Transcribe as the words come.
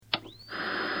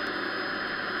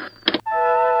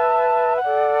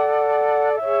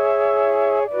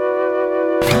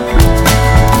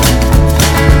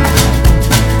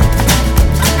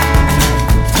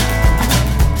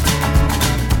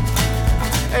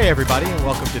Hey everybody, and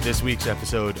welcome to this week's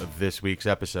episode of This Week's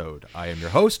Episode. I am your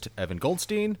host, Evan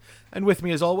Goldstein, and with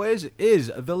me as always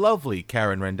is the lovely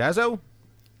Karen Randazzo.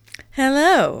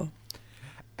 Hello.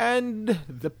 And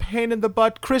the pain in the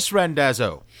butt, Chris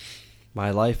Randazzo.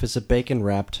 My life is a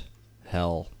bacon-wrapped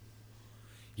hell.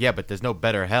 Yeah, but there's no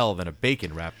better hell than a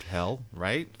bacon-wrapped hell,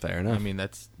 right? Fair enough. I mean,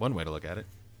 that's one way to look at it.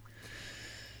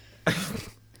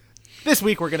 This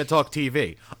week we're going to talk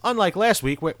TV. Unlike last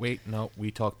week, we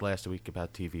talked last week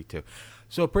about TV too.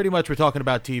 So pretty much we're talking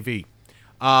about TV.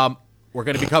 We're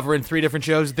going to be covering 3 different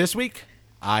shows this week.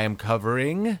 I am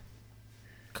covering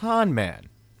Con Man.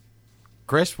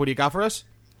 Chris, what do you got for us?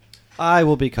 I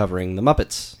will be covering The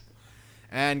Muppets.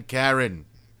 And Karen.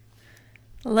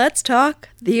 Let's talk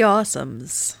The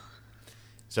Awesomes.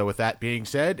 So with that being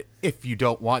said, if you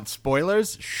don't want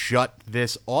spoilers, shut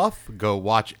this off. Go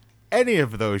watch any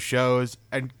of those shows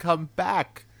and come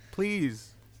back.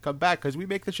 Please come back, because we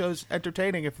make the shows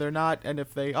entertaining if they're not, and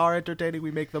if they are entertaining, we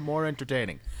make them more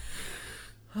entertaining.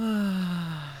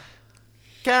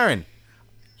 Karen,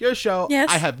 your show, yes?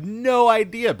 I have no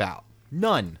idea about.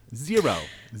 None. Zero.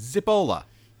 Zipola.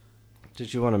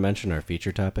 Did you want to mention our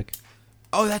feature topic?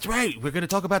 Oh, that's right. We're going to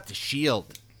talk about the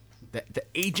S.H.I.E.L.D. The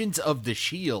agents of the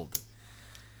S.H.I.E.L.D.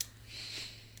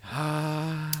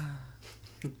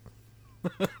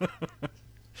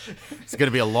 It's going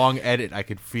to be a long edit. I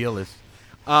could feel this.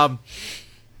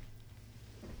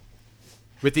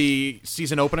 With the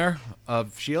season opener of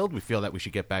S.H.I.E.L.D., we feel that we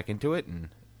should get back into it. And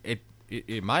it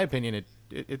in my opinion,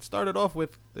 it started off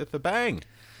with a bang.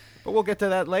 But we'll get to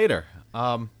that later.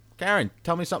 Karen,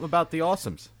 tell me something about the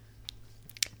Awesomes.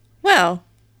 Well,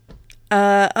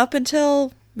 up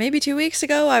until maybe 2 weeks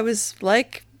ago, I was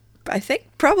like, I think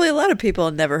probably a lot of people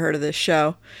had never heard of this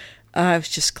show. I was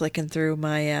just clicking through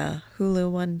my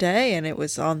Hulu one day, and it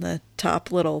was on the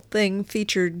top little thing,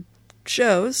 featured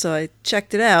shows, so I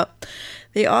checked it out.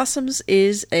 The Awesomes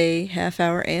is a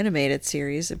half-hour animated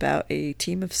series about a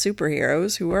team of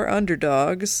superheroes who are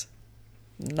underdogs.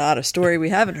 Not a story we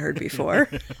haven't heard before.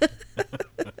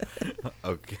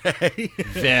 Okay.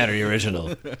 Very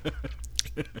original.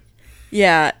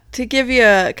 Yeah, to give you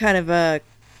a kind of a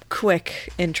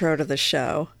quick intro to the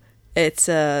show, it's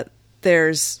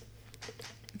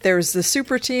there's the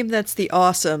super team that's the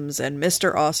Awesomes, and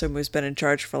Mr. Awesome, who's been in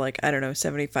charge for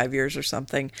 75 years or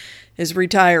something, is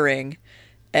retiring,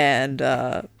 and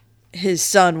his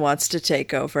son wants to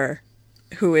take over,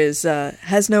 who is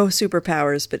has no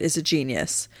superpowers but is a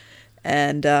genius,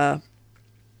 and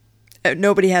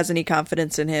nobody has any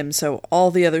confidence in him, so all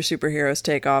the other superheroes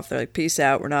take off. They're like, peace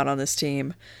out, we're not on this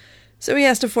team. So he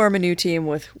has to form a new team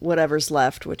with whatever's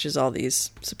left, which is all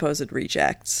these supposed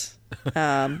rejects.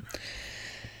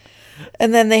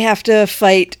 And then they have to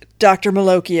fight Dr.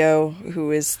 Malocchio, who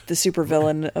is the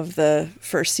supervillain of the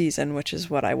first season, which is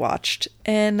what I watched.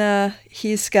 And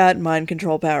he's got mind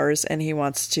control powers, and he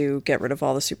wants to get rid of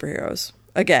all the superheroes.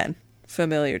 Again,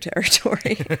 familiar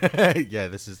territory. Yeah,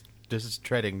 this is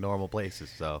treading normal places.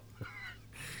 So,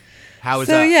 how's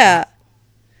the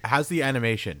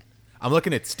animation? I'm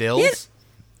looking at stills,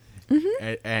 yeah.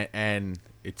 Mm-hmm. and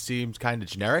it seems kind of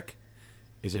generic.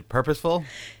 Is it purposeful?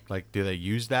 Do they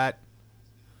use that?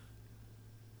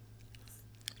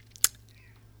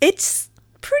 It's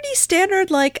pretty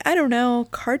standard, I don't know,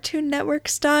 Cartoon Network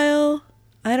style.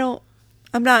 I'm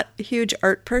not a huge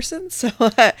art person, so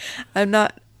I'm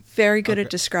not very good at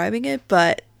describing it,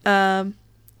 but, it's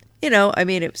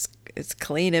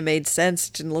clean, it made sense,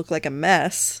 it didn't look like a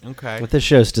mess. Okay. But this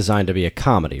show's designed to be a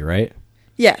comedy, right?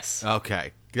 Yes.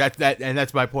 Okay.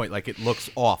 That's my point. It looks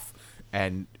off.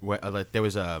 And there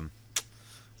was what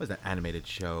was that animated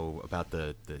show about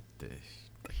the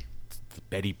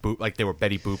Betty Boop, they were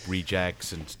Betty Boop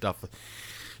rejects and stuff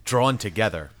drawn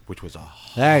together, which was a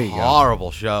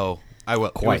horrible show.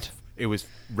 It was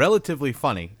relatively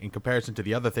funny in comparison to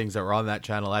the other things that were on that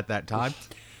channel at that time,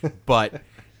 but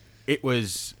it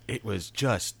was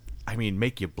just,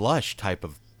 make you blush type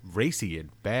of racy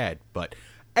and bad. But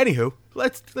anywho,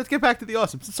 let's get back to the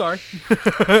Awesomes. Sorry.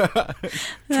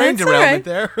 Train derailment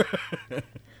there.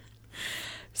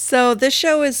 So this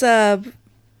show is,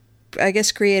 I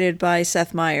guess, created by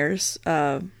Seth Meyers,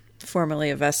 formerly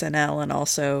of SNL, and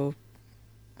also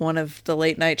one of the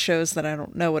late night shows that I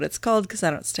don't know what it's called because I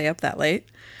don't stay up that late.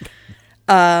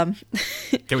 Can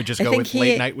we just go with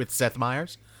Late Night with Seth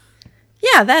Meyers?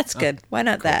 Yeah, that's good. Why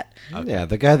not that? Okay. Yeah,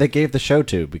 the guy they gave the show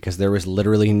to, because there was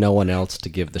literally no one else to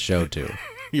give the show to.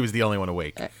 He was the only one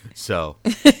awake. So,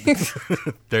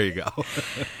 there you go.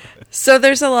 So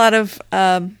there's a lot of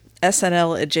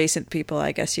SNL adjacent people,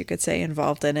 I guess you could say,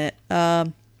 involved in it.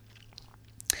 The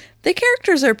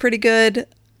characters are pretty good.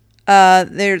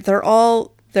 They're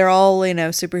all they're all,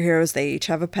 superheroes. They each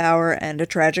have a power and a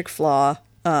tragic flaw.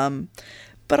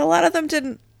 But a lot of them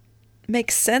didn't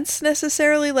make sense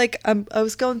necessarily. Like, I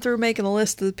was going through making a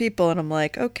list of the people, and I'm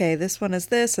like, okay, this one is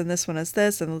this, and this one is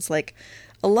this. And it's like,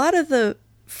 a lot of the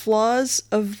flaws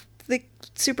of the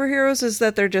superheroes is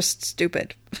that they're just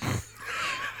stupid.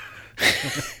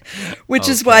 Which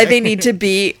is why they need to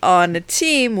be on a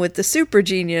team with the super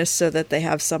genius so that they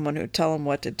have someone who tell them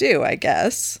what to do, I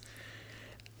guess.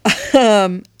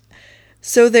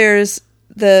 So there's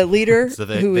the leader so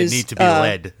they need to be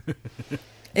led.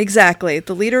 Exactly.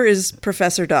 The leader is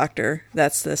Professor Doctor.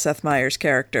 That's the Seth Meyers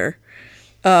character.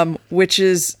 Which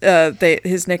is,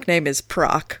 his nickname is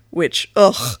Proc, which,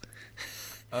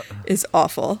 is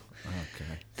awful.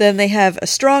 Okay. Then they have a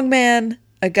strong man,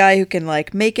 a guy who can,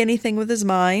 like, make anything with his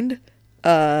mind,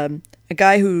 a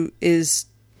guy who is,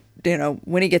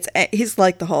 when he gets, he's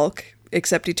like the Hulk,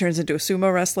 except he turns into a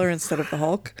sumo wrestler instead of the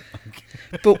Hulk.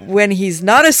 Okay. But when he's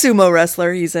not a sumo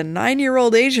wrestler, he's a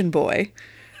 9-year-old Asian boy.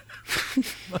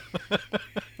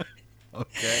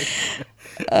 Okay.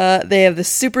 They have the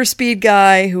super speed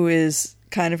guy who is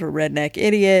kind of a redneck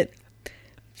idiot.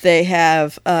 They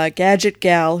have Gadget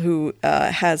Gal who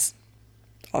has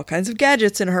all kinds of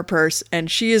gadgets in her purse, and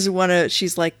she's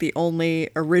like the only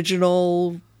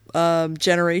original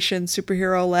generation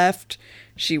superhero left.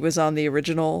 She was on the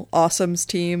original Awesomes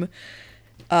team.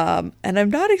 And I'm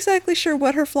not exactly sure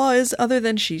what her flaw is other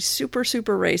than she's super,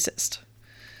 super racist.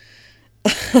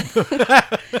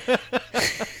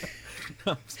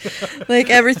 Like,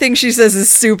 everything she says is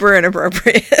super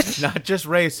inappropriate. Not just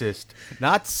racist,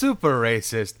 not super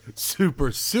racist,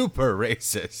 super, super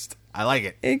racist. I like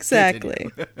it. Exactly.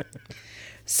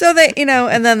 So they,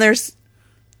 and then there's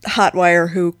Hotwire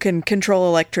who can control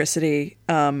electricity,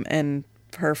 and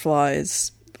her flaw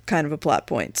is kind of a plot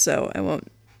point, so I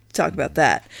won't talk about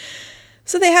that.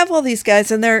 So they have all these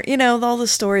guys, and they're, all the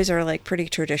stories are, like, pretty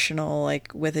traditional,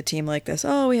 like, with a team like this.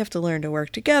 Oh, we have to learn to work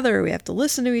together, we have to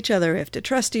listen to each other, we have to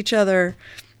trust each other.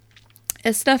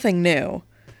 It's nothing new.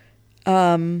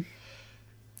 Yeah,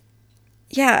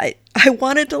 I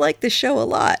wanted to like this show a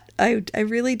lot. I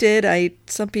really did.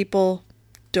 Some people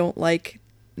don't like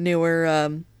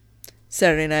newer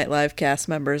Saturday Night Live cast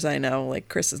members, I know. Like,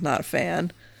 Chris is not a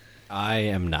fan. I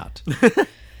am not.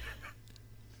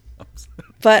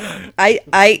 But I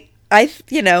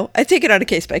take it on a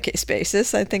case-by-case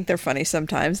basis. I think they're funny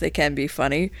sometimes. They can be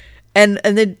funny. And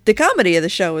the comedy of the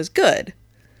show is good.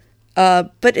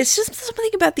 But it's just something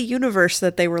about the universe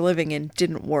that they were living in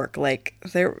didn't work. Like,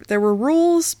 there were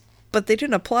rules, but they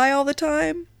didn't apply all the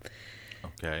time.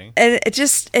 Okay. And it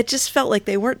just felt like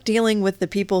they weren't dealing with the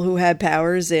people who had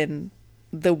powers in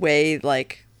the way,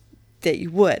 like, that you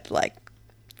would. Like,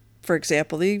 for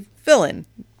example, the villain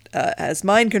has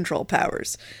mind control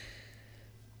powers.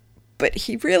 But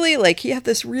he really, he had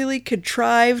this really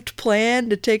contrived plan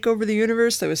to take over the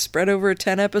universe that was spread over a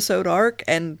 10-episode arc,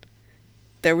 and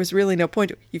there was really no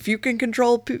point. If you can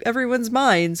control everyone's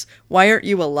minds, why aren't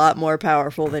you a lot more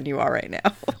powerful than you are right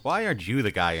now? Why aren't you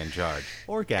the guy in charge?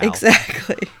 Or gal?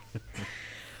 Exactly.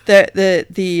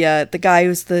 The guy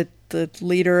who's the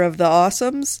leader of the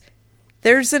Awesomes,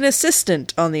 there's an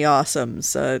assistant on the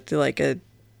Awesomes,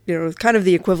 kind of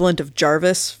the equivalent of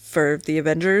Jarvis for the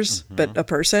Avengers, but a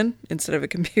person instead of a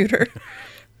computer.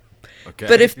 Okay.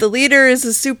 But if the leader is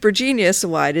a super genius,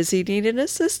 why does he need an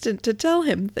assistant to tell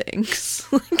him things?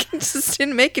 It just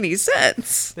didn't make any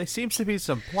sense. There seems to be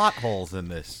some plot holes in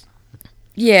this.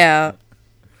 Yeah.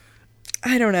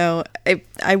 I don't know.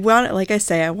 I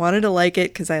wanted to like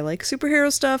it because I like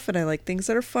superhero stuff and I like things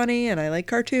that are funny and I like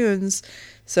cartoons.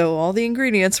 So all the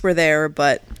ingredients were there,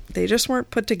 but they just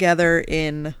weren't put together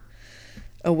in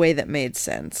a way that made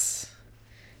sense.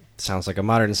 Sounds like a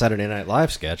modern Saturday Night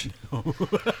Live sketch.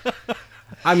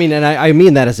 I mean, and I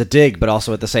mean that as a dig, but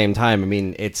also at the same time, I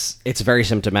mean, it's very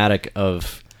symptomatic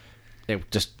of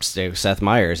just Seth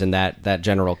Meyers and that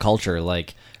general culture.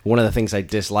 Like, one of the things I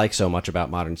dislike so much about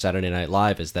modern Saturday Night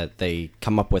Live is that they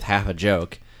come up with half a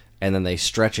joke and then they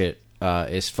stretch it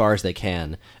as far as they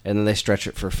can, and then they stretch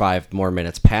it for 5 more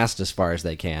minutes past as far as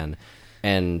they can,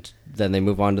 and then they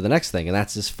move on to the next thing, and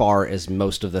that's as far as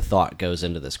most of the thought goes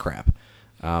into this crap.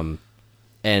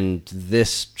 And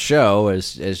this show,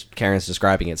 as Karen's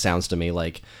describing it, sounds to me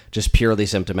like just purely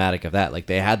symptomatic of that. Like,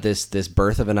 they had this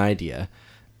birth of an idea,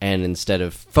 and instead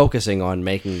of focusing on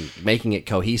making it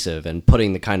cohesive and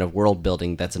putting the kind of world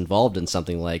building that's involved in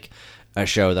something like a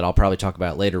show that I'll probably talk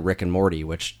about later, Rick and Morty,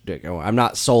 which, I'm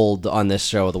not sold on this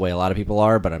show the way a lot of people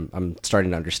are, but I'm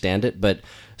starting to understand it. But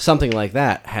something like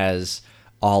that has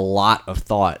a lot of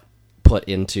thought put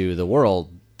into the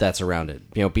world that's around it.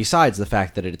 You know, besides the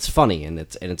fact that it's funny and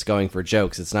it's going for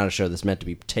jokes. It's not a show that's meant to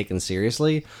be taken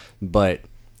seriously, but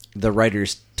the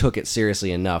writers took it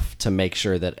seriously enough to make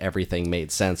sure that everything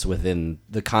made sense within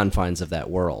the confines of that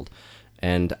world.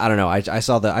 And I don't know, I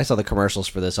saw the commercials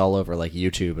for this all over like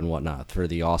YouTube and whatnot for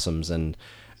the Awesomes, and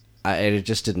it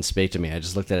just didn't speak to me. I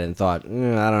just looked at it and thought, I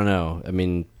don't know. I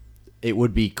mean, it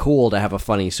would be cool to have a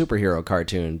funny superhero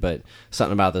cartoon, but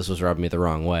something about this was rubbing me the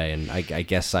wrong way, and I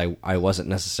guess I wasn't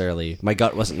necessarily, my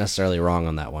gut wasn't necessarily wrong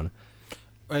on that one.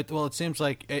 Right. Well, it seems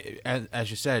like, as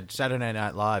you said, Saturday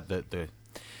Night Live,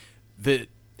 the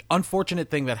unfortunate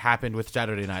thing that happened with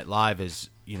Saturday Night Live is,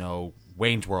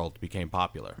 Wayne's World became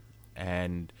popular,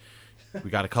 and we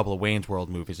got a couple of Wayne's World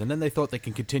movies, and then they thought they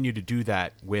can continue to do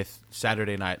that with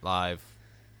Saturday Night Live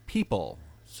people.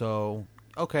 So,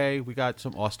 okay, we got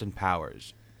some Austin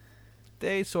Powers.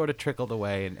 They sort of trickled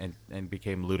away and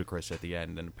became ludicrous at the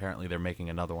end, and apparently they're making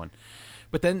another one.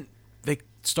 But then they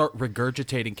start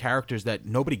regurgitating characters that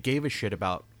nobody gave a shit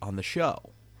about on the show.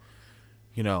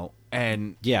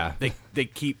 And yeah, they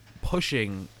keep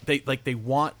pushing. They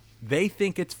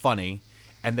think it's funny,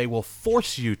 and they will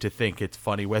force you to think it's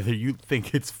funny whether you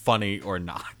think it's funny or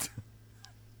not.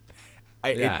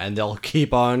 And they'll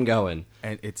keep on going.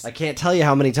 And I can't tell you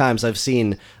how many times I've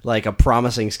seen like a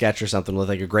promising sketch or something with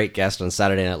like a great guest on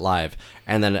Saturday Night Live,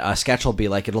 and then a sketch will be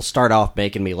like, it'll start off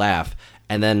making me laugh,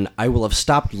 and then I will have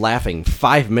stopped laughing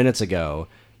 5 minutes ago,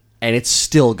 and it's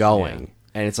still going. Yeah.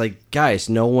 And it's like, guys,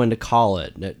 know when to call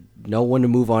it, know when to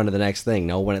move on to the next thing,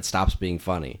 know when it stops being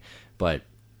funny. But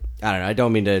I don't know. I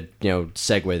don't mean to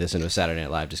segue this into a Saturday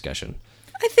Night Live discussion.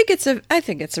 I think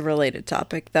it's a related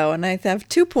topic though, and I have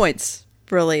 2 points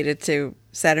related to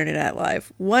Saturday Night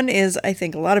Live. One is, I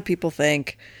think a lot of people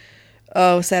think,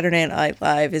 oh, Saturday Night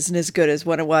Live isn't as good as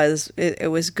what it was.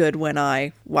 It was good when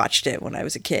I watched it when I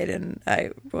was a kid, and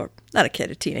not a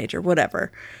kid, a teenager,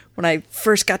 whatever. When I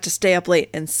first got to stay up late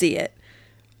and see it.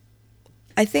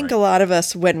 I think a lot of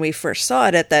us, when we first saw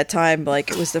it at that time, like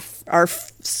it was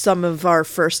some of our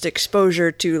first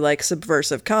exposure to like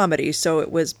subversive comedy, so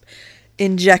it was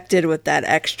injected with that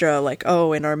extra, like,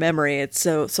 oh, in our memory, it's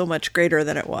so much greater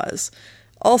than it was.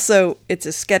 Also, it's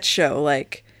a sketch show.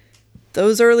 Like,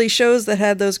 those early shows that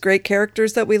had those great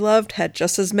characters that we loved had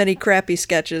just as many crappy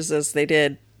sketches as they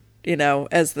did,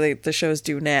 as the shows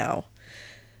do now.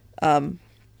 And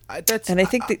I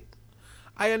think that...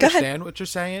 I understand what you're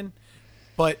saying,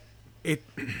 but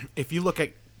if you look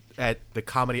at the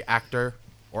comedy actor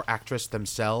or actress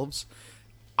themselves,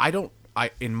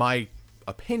 in my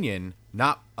opinion,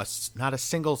 not a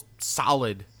single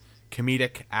solid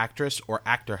comedic actress or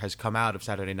actor has come out of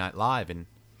Saturday Night Live in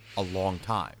a long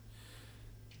time.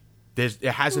 There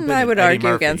hasn't been. I would argue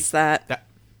Murphy. Against that.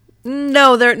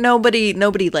 No, nobody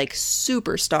like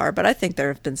superstar, but I think there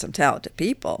have been some talented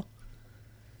people.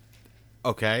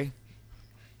 Okay.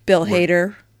 Bill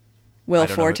Hader, Will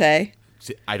Forte.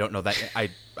 I don't know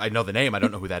that. I know the name. I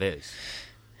don't know who that is.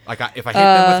 Like, if I hit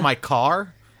them with my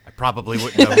car, I probably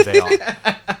wouldn't know who they are.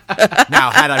 Now,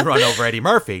 had I run over Eddie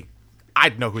Murphy,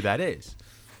 I'd know who that is.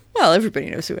 Well, everybody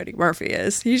knows who Eddie Murphy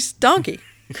is. He's Donkey.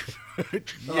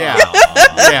 Yeah,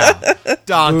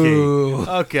 Donkey. Ooh.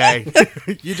 Okay.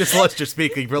 You just lost your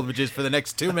speaking privileges for the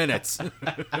next 2 minutes.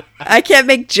 I can't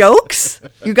make jokes?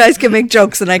 You guys can make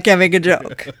jokes and I can't make a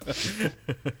joke.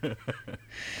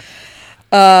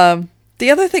 The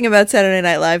other thing about Saturday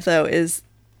Night Live, though, is,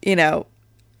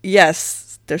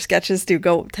 yes, their sketches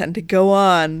tend to go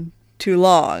on too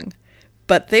long,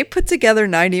 but they put together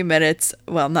 90 minutes,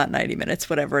 well, not 90 minutes,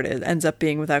 whatever it is, ends up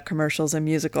being without commercials and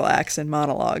musical acts and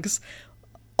monologues.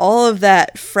 All of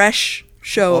that fresh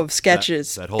show of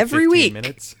sketches that whole every 15 week.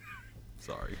 Minutes?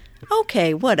 Sorry.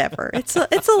 Okay, whatever. It's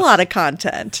a lot of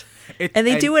content. And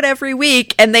they do it every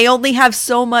week, and they only have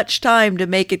so much time to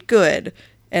make it good.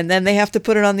 And then they have to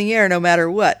put it on the air no matter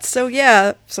what. So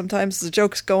yeah, sometimes the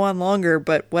jokes go on longer,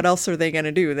 but what else are they going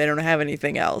to do? They don't have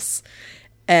anything else.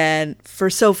 And for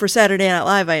Saturday Night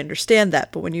Live, I understand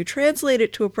that. But when you translate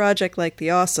it to a project like The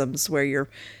Awesomes, where you're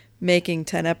making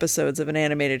 10 episodes of an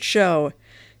animated show,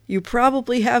 you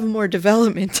probably have more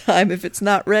development time. If it's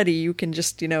not ready, you can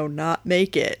just, not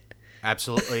make it.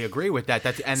 Absolutely agree with that.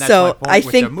 That's so my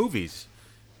point with the movies.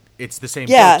 It's the same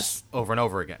jokes over and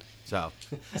over again. So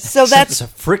that's a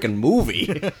freaking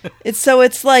movie.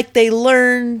 It's like they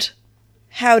learned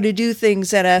how to do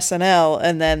things at SNL,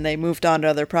 and then they moved on to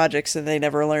other projects, and they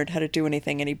never learned how to do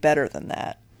anything any better than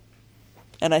that.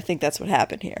 And I think that's what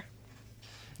happened here.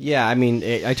 Yeah, I mean,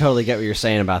 I totally get what you're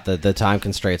saying about the time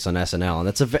constraints on SNL,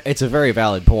 and it's a very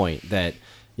valid point that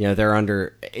they're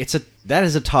under. That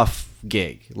is a tough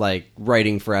gig. Like,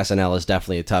 writing for SNL is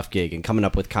definitely a tough gig, and coming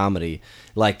up with comedy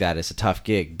like that is a tough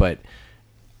gig. But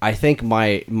I think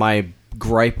my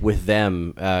gripe with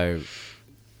them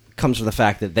comes from the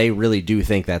fact that they really do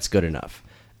think that's good enough.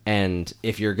 And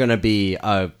if you're gonna be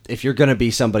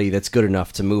somebody that's good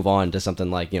enough to move on to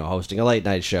something like, hosting a late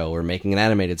night show or making an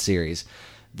animated series,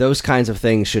 those kinds of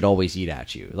things should always eat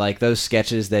at you. Like those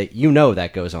sketches that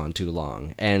that goes on too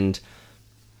long, and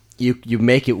you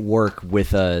make it work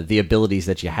with the abilities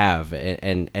that you have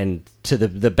and to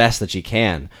the best that you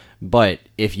can. But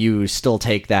if you still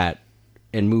take that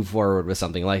and move forward with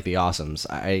something like The Awesomes,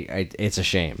 it's a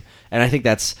shame. And I think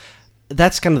that's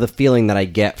kind of the feeling that I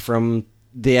get from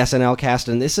the SNL cast.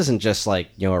 And this isn't just like,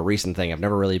 a recent thing. I've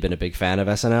never really been a big fan of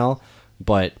SNL,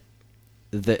 but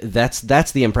that's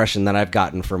the impression that I've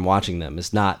gotten from watching them,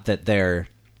 is not that they're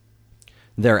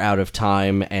out of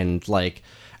time and like,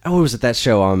 what was it, that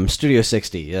show, Studio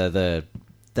 60,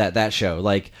 that show,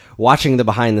 like watching the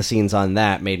behind the scenes on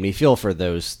that made me feel for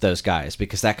those guys,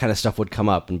 because that kind of stuff would come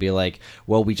up and be like,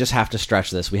 well, we just have to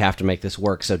stretch this, we have to make this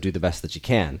work, so do the best that you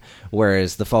can.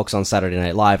 Whereas the folks on Saturday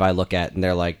Night Live I look at and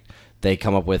they're like, they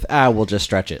come up with, we'll just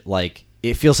stretch it. Like,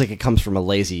 it feels like it comes from a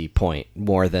lazy point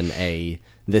more than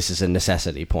this is a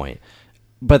necessity point.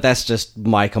 But that's just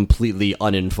my completely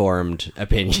uninformed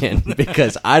opinion,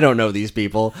 because I don't know these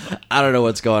people. I don't know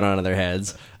what's going on in their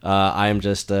heads. I am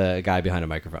just a guy behind a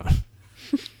microphone.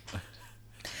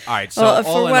 All right, so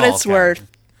for what it's worth,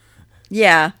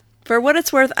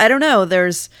 I don't know.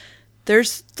 There's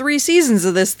 3 seasons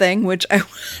of this thing, which I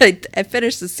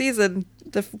finished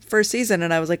the first season,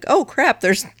 and I was like, oh crap,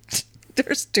 there's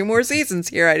 2 more seasons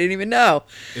here. I didn't even know.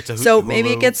 So maybe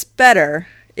it gets better.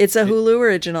 It's a Hulu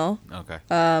original. Okay.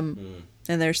 And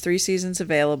there's 3 seasons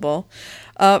available.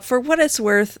 For what it's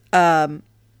worth,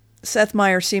 Seth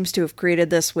Meyers seems to have created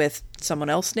this with someone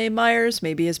else named Myers,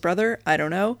 maybe his brother. I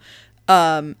don't know.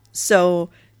 So,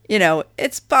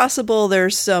 it's possible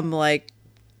there's some like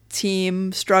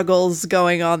team struggles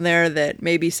going on there that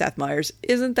maybe Seth Meyers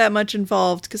isn't that much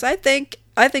involved, because I think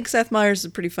Seth Meyers is a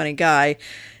pretty funny guy,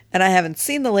 and I haven't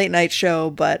seen the late night show,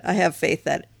 but I have faith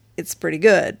that it's pretty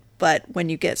good. But when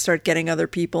you start getting other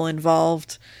people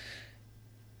involved,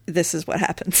 this is what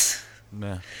happens.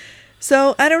 Yeah.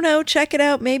 So I don't know. Check it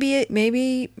out.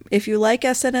 Maybe if you like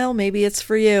SNL, maybe it's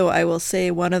for you. I will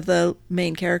say one of the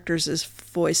main characters is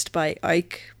voiced by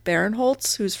Ike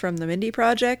Barinholtz, who's from the Mindy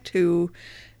Project, who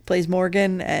plays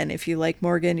Morgan. And if you like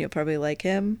Morgan, you'll probably like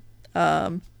him.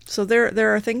 So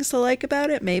there are things to like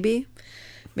about it. Maybe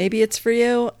it's for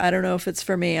you. I don't know if it's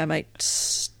for me. I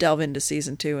might delve into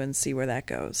season 2 and see where that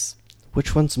goes.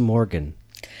 Which one's Morgan?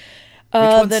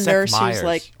 The nurse who's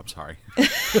like... I'm sorry.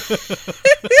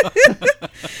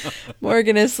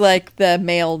 Morgan is like the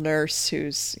male nurse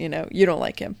who's, you don't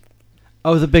like him.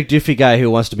 Oh, the big doofy guy who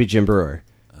wants to be Jim Brewer.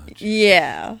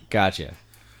 Yeah. Gotcha.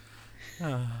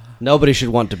 Nobody should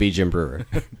want to be Jim Brewer.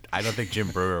 I don't think Jim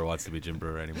Brewer wants to be Jim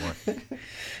Brewer anymore. I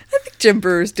think Jim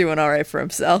Brewer's doing all right for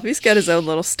himself. He's got his own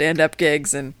little stand-up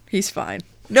gigs, and he's fine.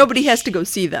 Nobody has to go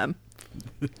see them.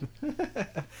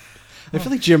 I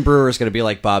feel like Jim Brewer is going to be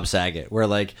like Bob Saget, where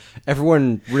like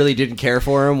everyone really didn't care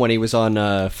for him when he was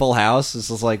on Full House.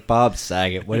 This was like, Bob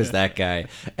Saget, what is that guy?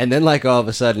 And then like all of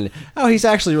a sudden, he's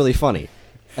actually really funny,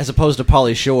 as opposed to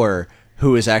Pauly Shore,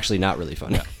 who is actually not really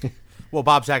funny. Yeah. Well,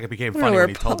 Bob Saget became funny when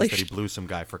he told us that he blew some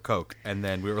guy for coke, and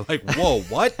then we were like, "Whoa,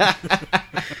 what?"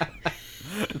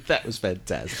 That was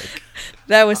fantastic.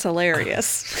 That was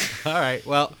hilarious. All right,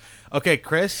 well, okay,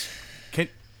 Chris,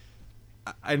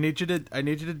 I need you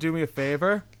to do me a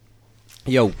favor.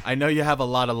 Yo, I know you have a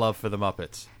lot of love for the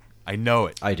Muppets. I know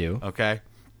it. I do. Okay,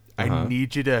 Uh-huh. I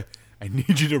need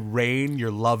you to rein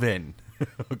your love in.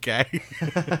 Okay.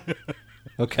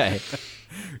 Okay.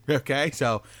 Okay.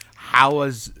 So, how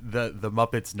was the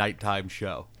Muppets nighttime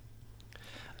show?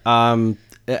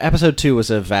 Episode 2 was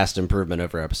a vast improvement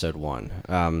over episode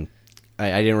 1.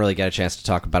 I didn't really get a chance to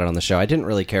talk about it on the show. I didn't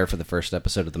really care for the first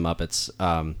episode of the Muppets.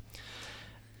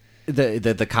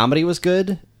 The comedy was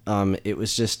good. It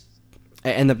was just,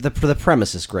 and the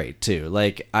premise is great too.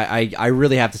 Like I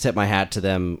really have to tip my hat to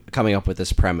them coming up with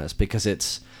this premise, because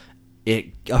it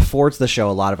affords the show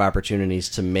a lot of opportunities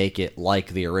to make it like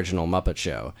the original Muppet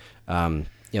Show.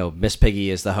 Miss Piggy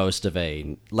is the host of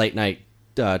a late night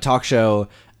talk show,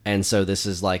 and so this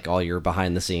is like all your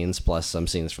behind the scenes plus some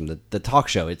scenes from the talk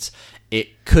show.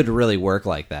 It could really work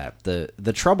like that.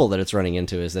 The trouble that it's running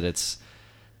into is that it's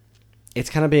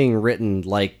kind of being written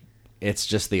like it's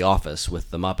just The Office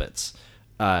with the Muppets,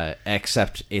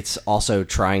 except it's also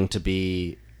trying to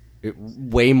be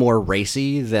way more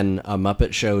racy than a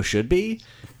Muppet Show should be.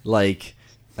 Like,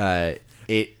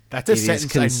 That's a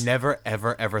sentence I never,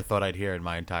 ever, ever thought I'd hear in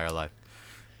my entire life.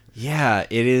 Yeah,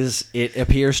 it is. It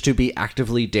appears to be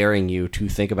actively daring you to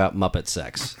think about Muppet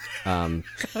sex.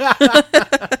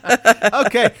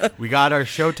 Okay, we got our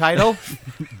show title.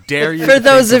 Dare you for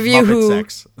those think of you Muppet who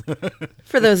sex.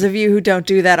 for those of you who don't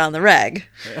do that on the reg.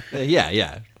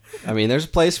 Yeah. I mean, there's a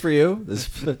place for you.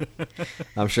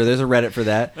 I'm sure there's a Reddit for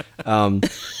that.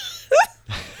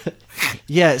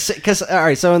 Yeah, because all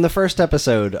right. So in the first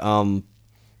episode,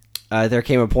 there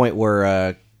came a point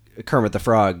where Kermit the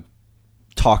Frog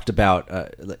talked about. All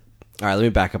right, let me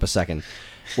back up a second.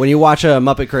 When you watch a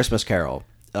Muppet Christmas Carol,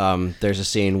 there's a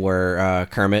scene where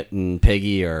Kermit and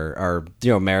Piggy are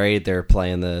married. They're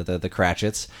playing the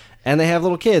Cratchits, and they have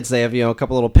little kids. They have a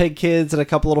couple little pig kids and a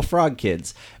couple little frog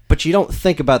kids. But you don't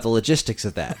think about the logistics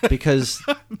of that because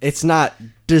it's not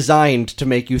designed to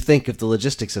make you think of the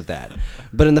logistics of that.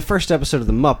 But in the first episode of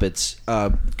the Muppets,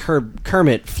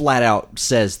 Kermit flat out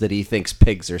says that he thinks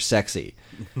pigs are sexy.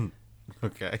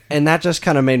 Okay. And that just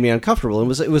kind of made me uncomfortable.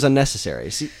 It was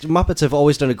unnecessary. See, Muppets have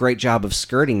always done a great job of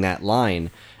skirting that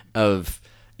line of,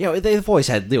 they've always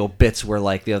had little bits where,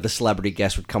 like, the celebrity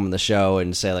guest would come on the show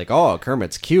and say, like, oh,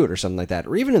 Kermit's cute or something like that.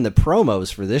 Or even in the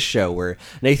promos for this show where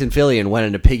Nathan Fillion went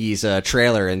into Piggy's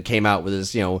trailer and came out with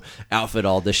his, outfit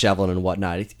all disheveled and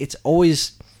whatnot. It's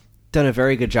always done a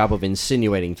very good job of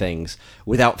insinuating things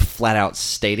without flat out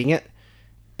stating it.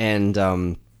 And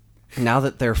now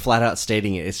that they're flat out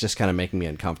stating it, it's just kind of making me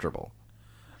uncomfortable.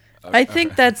 I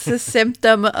think that's a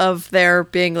symptom of their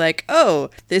being like,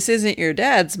 oh, this isn't your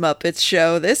dad's Muppets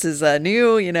show. This is a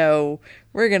new,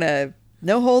 we're going to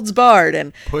no holds barred.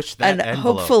 And push that and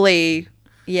envelope.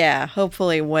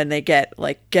 hopefully when they get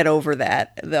over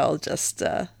that, they'll just,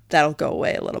 that'll go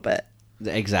away a little bit.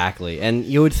 Exactly. And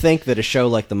you would think that a show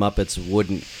like the Muppets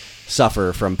wouldn't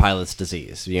suffer from pilot's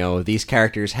disease. These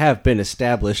characters have been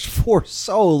established for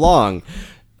so long,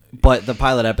 but the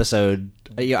pilot episode,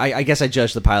 I guess I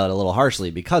judged the pilot a little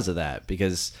harshly because of that,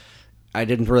 because I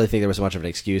didn't really think there was much of an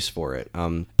excuse for it.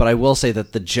 But I will say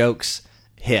that the jokes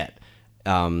hit.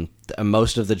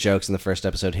 Most of the jokes in the first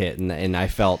episode hit, and I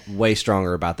felt way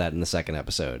stronger about that in the second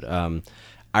episode.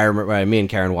 I remember me and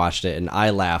Karen watched it, and I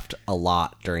laughed a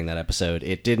lot during that episode.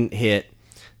 It didn't hit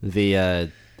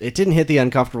the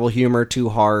uncomfortable humor too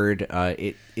hard.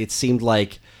 It seemed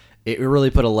like it really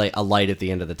put a light at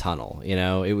the end of the tunnel.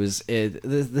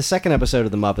 The second episode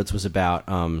of the Muppets was about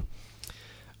what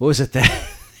was it that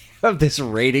of this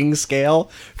rating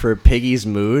scale for Piggy's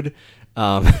mood.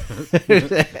 And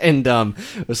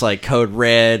it was like code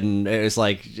red, and it was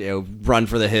like run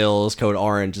for the hills, code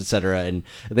orange, etc. And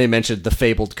they mentioned the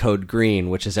fabled code green,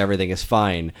 which is everything is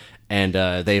fine, and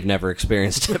they've never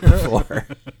experienced it before.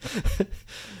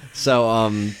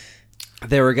 So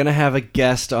they were gonna have a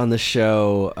guest on the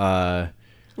show,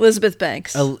 Elizabeth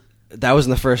Banks. That was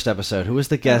in the first episode. Who was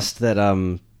the guest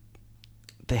that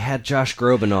they had Josh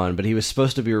Groban on, but he was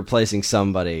supposed to be replacing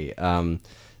somebody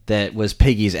that was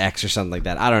Piggy's ex or something like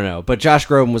that. I don't know. But Josh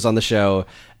Groban was on the show,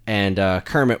 and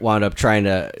Kermit wound up trying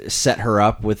to set her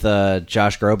up with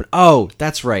Josh Groban. Oh,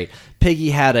 that's right. Piggy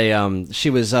had she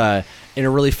was in a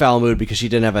really foul mood because she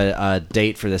didn't have a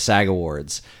date for the SAG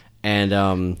Awards.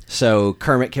 And so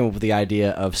Kermit came up with the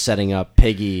idea of setting up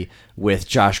Piggy with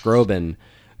Josh Groban,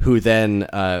 who then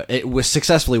it was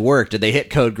successfully worked, and they hit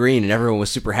code green, and everyone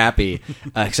was super happy,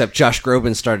 except Josh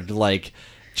Groban started to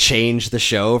change the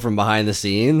show from behind the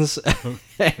scenes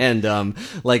and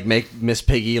make Miss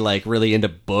Piggy really into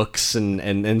books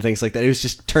and things like that. It was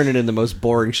just turning into the most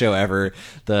boring show ever.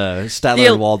 The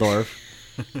Statler and Waldorf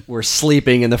were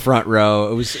sleeping in the front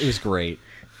row. It was great.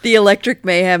 The Electric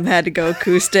Mayhem had to go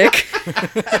acoustic.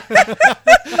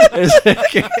 There's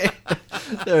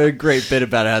a great bit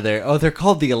about how they're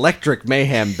called the Electric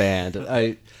Mayhem Band.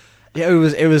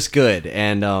 It was good,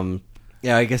 and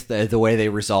I guess the way they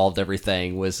resolved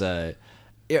everything was it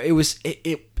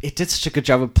did such a good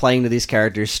job of playing to these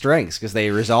characters' strengths, because they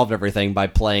resolved everything by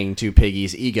playing to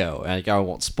Piggy's ego. And I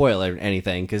won't spoil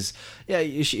anything, because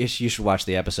you should watch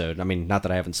the episode. I mean, not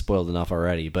that I haven't spoiled enough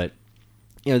already, but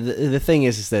the thing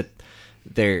is that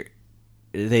they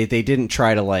didn't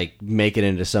try to make it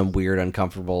into some weird,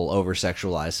 uncomfortable,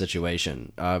 over-sexualized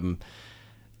situation.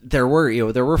 There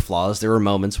were flaws. There were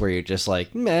moments where you're just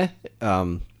like, meh.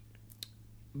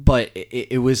 But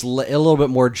it was a little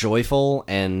bit more joyful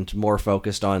and more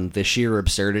focused on the sheer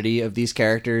absurdity of these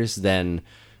characters than,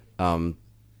 the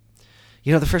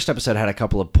first episode had a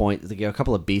couple of a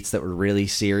couple of beats that were really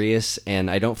serious, and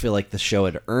I don't feel like the show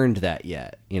had earned that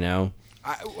yet.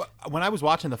 When I was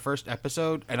watching the first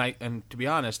episode, and to be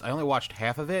honest, I only watched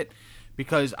half of it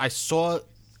because I saw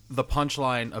the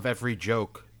punchline of every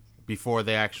joke before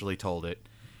they actually told it.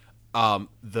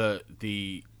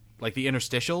 the like the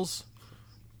interstitials,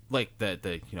 like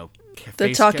the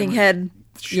the talking head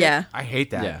shit. Yeah, I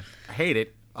hate that. Yeah. I hate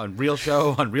it on real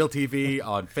show, on real TV,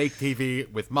 on fake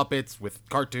TV, with Muppets, with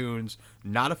cartoons.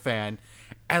 Not a fan.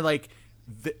 And like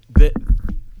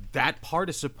that part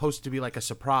is supposed to be like a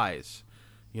surprise,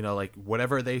 like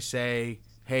whatever they say,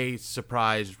 hey,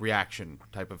 surprise reaction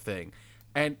type of thing.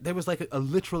 And there was like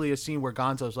literally a scene where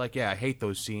Gonzo's like, yeah, I hate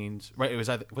those scenes. Right? Was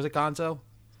it Gonzo?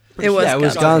 It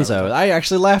was Gonzo. I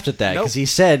actually laughed at that because he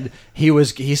said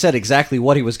he said exactly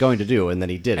what he was going to do, and then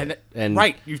he did it. And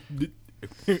right,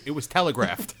 it was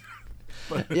telegraphed.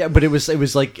 Yeah, but it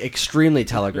was like extremely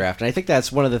telegraphed, and I think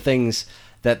that's one of the things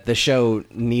that the show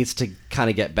needs to kind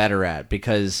of get better at,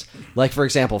 because, like, for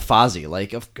example, Fozzie,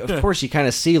 like, of course you kind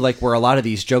of see like where a lot of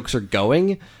these jokes are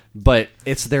going, but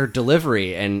it's their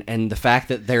delivery and the fact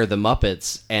that they're the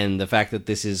Muppets and the fact that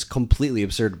this is completely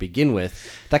absurd to begin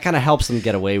with, that kind of helps them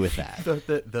get away with that.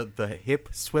 The hip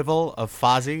swivel of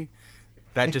Fozzie,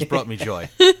 that just brought me joy.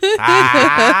 Yeah.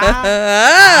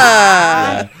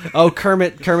 Oh,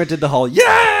 Kermit did the whole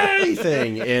yay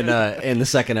thing in the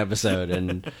second episode,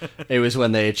 and it was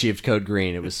when they achieved Code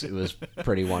Green. It was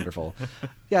pretty wonderful.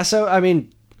 Yeah, so I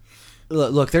mean,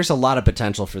 look, there's a lot of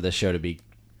potential for this show to be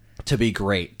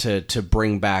great, to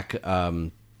bring back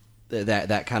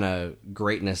that kind of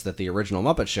greatness that the original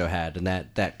Muppet Show had, and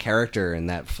that character and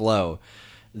that flow.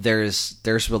 There's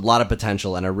a lot of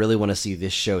potential, and I really want to see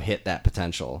this show hit that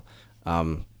potential.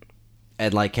 And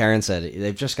like Karen said,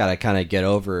 they've just got to kind of get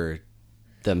over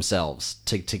themselves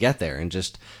to get there and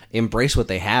just embrace what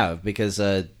they have, because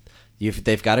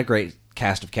they've got a great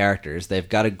cast of characters, they've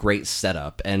got a great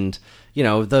setup, and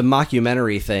the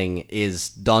mockumentary thing is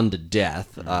done to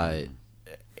death.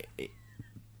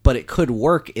 But it could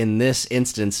work in this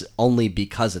instance only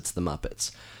because it's the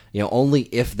Muppets. Only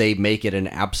if they make it an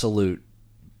absolute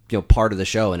part of the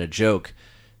show and a joke,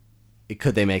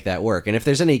 could they make that work. And if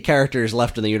there's any characters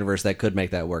left in the universe that could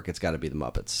make that work, it's got to be the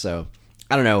Muppets. So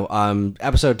I don't know.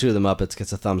 Episode 2 of the Muppets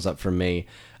gets a thumbs up from me.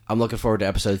 I'm looking forward to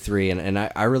episode 3, and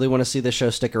I really want to see this show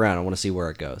stick around. I want to see where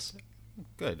it goes.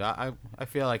 Good. I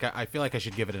feel like I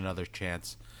should give it another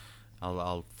chance.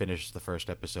 I'll finish the first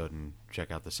episode and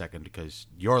check out the second, because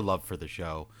your love for the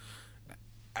show,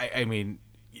 I mean,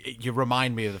 you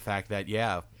remind me of the fact that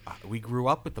we grew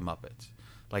up with the Muppets.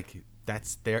 Like,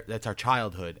 that's our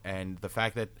childhood, and the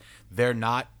fact that they're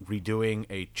not redoing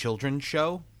a children's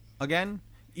show again,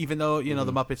 even though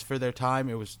the Muppets, for their time,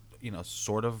 it was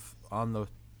sort of on the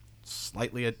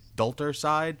slightly adulter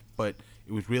side, but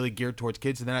it was really geared towards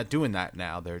kids, and they're not doing that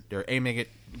now. They're aiming it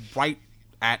right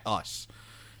at us,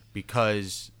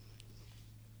 because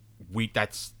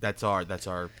that's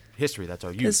our history, that's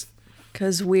our youth.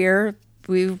 Because we're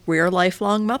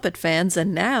lifelong Muppet fans,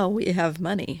 and now we have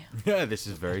money. Yeah, this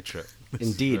is very true.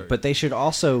 Indeed, but they should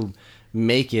also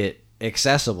make it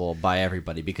accessible by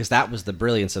everybody, because that was the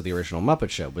brilliance of the original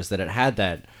Muppet Show, was that it had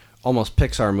that almost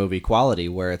Pixar movie quality,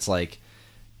 where it's like,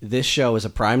 this show is a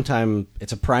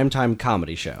primetime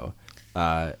comedy show,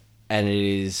 and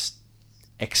it is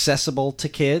accessible to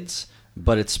kids,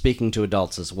 but it's speaking to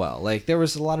adults as well. Like, there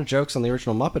was a lot of jokes on the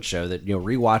original Muppet Show that,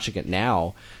 rewatching it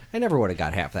now, I never would have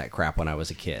got half that crap when I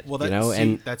was a kid. Well,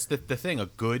 and that's the thing. A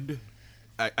good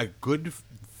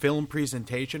film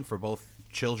presentation for both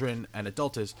children and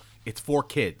adults is, it's for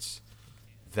kids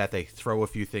that they throw a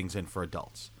few things in for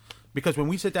adults. Because when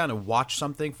we sit down and watch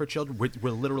something for children,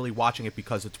 we're literally watching it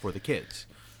because it's for the kids.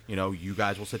 You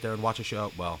guys will sit there and watch a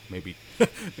show. Well, maybe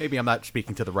I'm not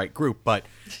speaking to the right group, but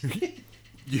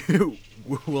you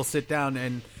will sit down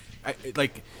and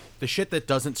like, the shit that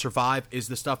doesn't survive is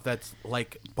the stuff that's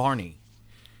like Barney.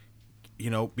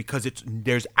 Because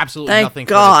there's absolutely nothing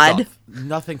for an adult.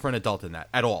 Nothing for an adult in that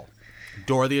at all.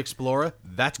 Dora the Explorer,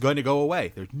 that's going to go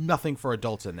away. There's nothing for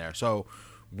adults in there. So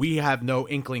we have no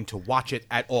inkling to watch it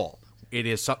at all.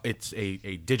 It's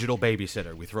a digital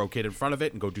babysitter. We throw a kid in front of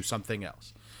it and go do something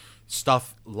else.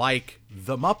 Stuff like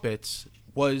the Muppets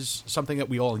was something that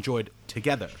we all enjoyed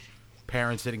together.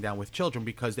 Parents sitting down with children,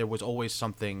 because there was always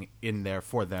something in there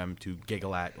for them to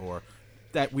giggle at, or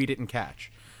that we didn't catch.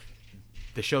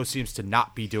 The show seems to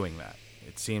not be doing that.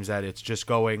 It seems that it's just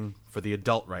going for the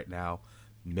adult right now.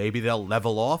 Maybe they'll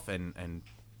level off and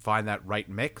find that right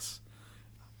mix.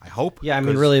 I hope. Yeah, I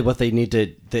mean, really what they need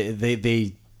to...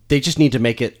 They just need to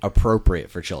make it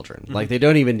appropriate for children. Mm-hmm. Like, they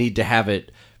don't even need to have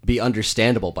it be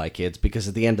understandable by kids, because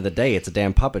at the end of the day, it's a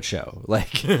damn puppet show.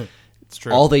 Like... It's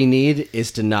true. All they need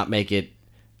is to not make it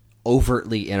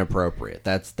overtly inappropriate.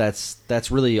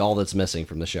 That's really all that's missing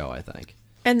from the show, I think.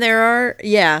 And there are,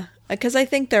 because I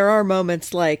think there are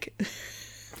moments like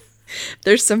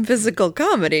there's some physical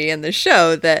comedy in the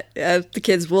show that the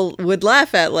kids would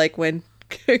laugh at, like when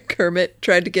Kermit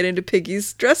tried to get into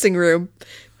Piggy's dressing room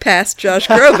past Josh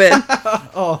Groban.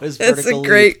 Oh, his It's a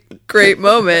great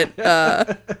moment.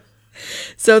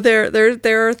 So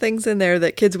there are things in there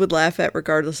that kids would laugh at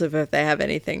regardless of if they have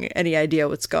any idea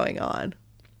what's going on.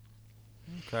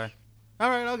 Okay. All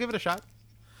right, I'll give it a shot.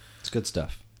 It's good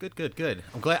stuff. Good.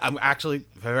 I'm actually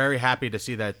very happy to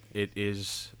see that it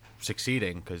is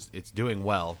succeeding because it's doing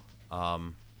well.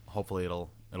 Hopefully it'll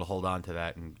hold on to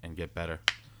that and get better.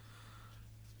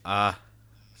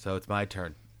 So it's my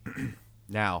turn.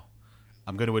 Now,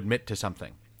 I'm going to admit to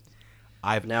something.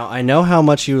 Now, I know how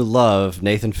much you love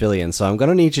Nathan Fillion, so I'm going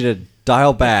to need you to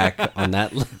dial back on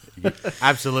that.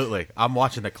 Absolutely. I'm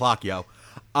watching the clock, yo.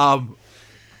 I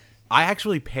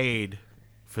actually paid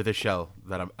for the show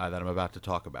that I'm about to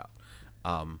talk about.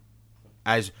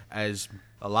 As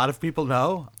a lot of people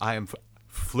know, I am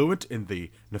fluent in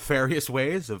the nefarious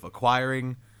ways of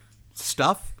acquiring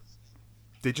stuff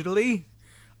digitally.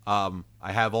 I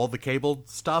have all the cable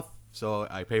stuff, so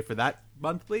I pay for that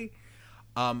monthly.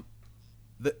 The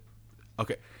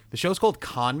show's called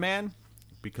Con Man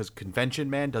because Convention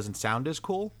Man doesn't sound as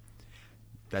cool.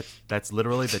 That's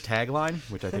literally the tagline,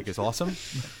 which I think is awesome.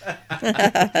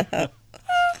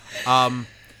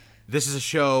 This is a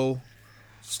show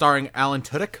starring Alan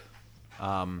Tudyk,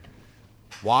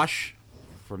 Wash,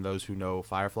 from those who know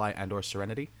Firefly and/or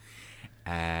Serenity,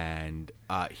 and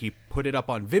he put it up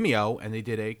on Vimeo, and they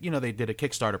did a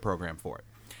Kickstarter program for it.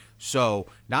 So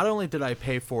not only did I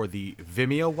pay for the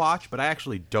Vimeo watch, but I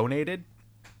actually donated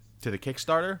to the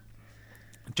Kickstarter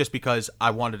just because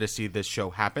I wanted to see this show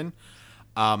happen.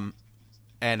 And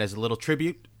as a little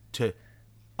tribute to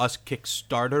us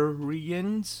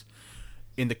Kickstarterians,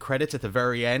 in the credits at the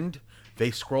very end,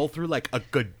 they scroll through like a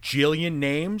gajillion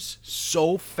names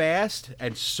so fast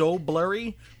and so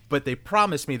blurry, but they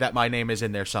promise me that my name is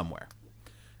in there somewhere.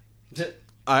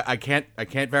 I can't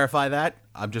verify that.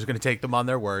 I'm just going to take them on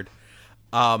their word.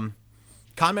 Con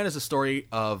Man is a story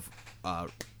of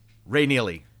Ray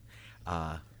Neely.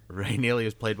 Ray Neely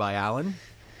is played by Alan,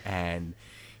 and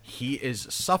he is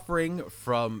suffering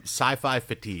from sci-fi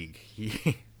fatigue.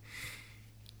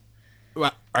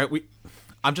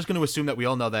 I'm just going to assume that we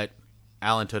all know that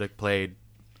Alan Tudyk played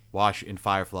Wash in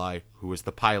Firefly, who was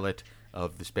the pilot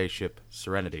of the spaceship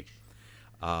Serenity.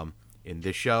 In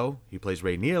this show, he plays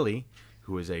Ray Neely,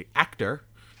 who is an actor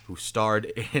who starred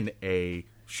in a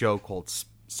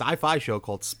sci-fi show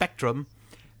called Spectrum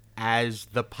as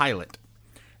the pilot,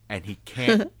 and he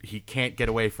can't get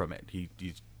away from it.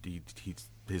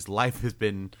 His life has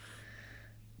been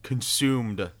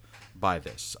consumed by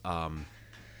this.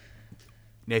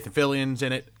 Nathan Fillion's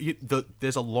in it.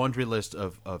 There's a laundry list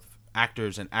of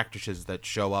actors and actresses that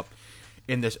show up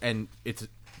in this, and it's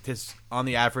on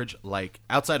the average, like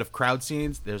outside of crowd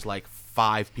scenes, there's like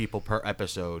 5 people per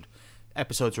episode.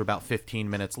 Episodes are about 15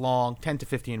 minutes long, 10 to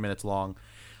 15 minutes long,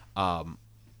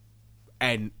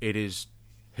 and it is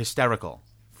hysterical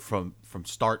from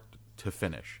start to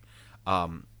finish.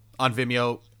 On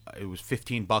Vimeo, it was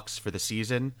 $15 for the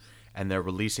season, and they're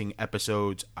releasing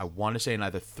episodes, I want to say, in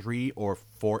either 3 or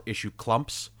 4 issue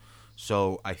clumps.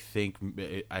 So I think,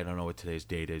 I don't know what today's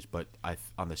date is, but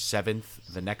on the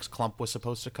 7th, the next clump was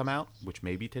supposed to come out, which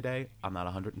may be today. I'm not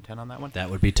 110 on that one.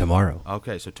 That would be tomorrow.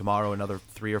 Okay, so tomorrow another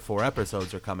 3 or 4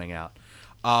 episodes are coming out.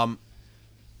 I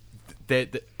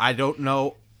don't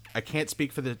know. I can't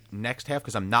speak for the next half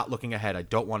because I'm not looking ahead. I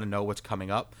don't want to know what's coming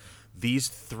up. These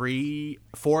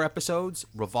 4 episodes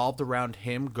revolved around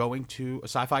him going to a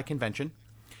sci-fi convention,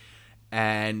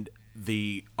 and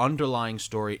the underlying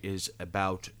story is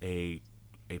about a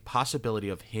possibility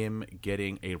of him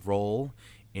getting a role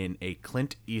in a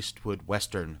Clint Eastwood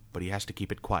Western, but he has to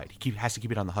keep it quiet. He has to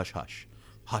keep it on the hush-hush.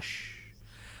 Hush.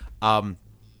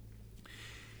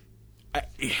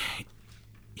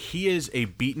 He is a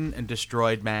beaten and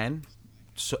destroyed man,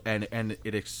 so and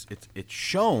it's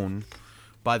shown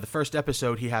by the first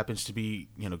episode. He happens to be,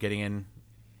 getting in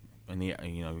the,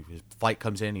 his flight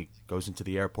comes in, he goes into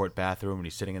the airport bathroom, and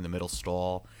he's sitting in the middle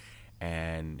stall,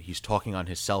 and he's talking on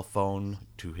his cell phone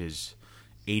to his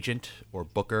agent or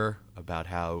booker about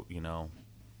how, the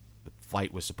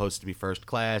flight was supposed to be first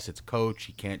class, it's coach,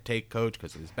 he can't take coach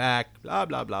because of his back, blah,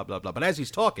 blah, blah, blah, blah. But as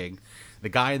he's talking, the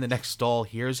guy in the next stall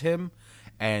hears him,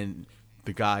 and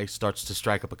the guy starts to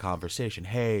strike up a conversation.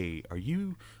 Hey, are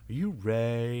you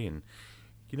Ray? And,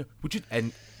 would you,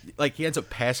 and like he ends up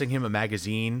passing him a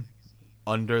magazine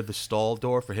under the stall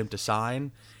door for him to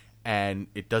sign, and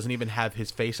it doesn't even have his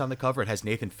face on the cover. It has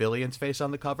Nathan Fillion's face on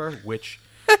the cover, which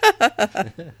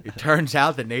It turns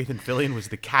out that Nathan Fillion was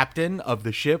the captain of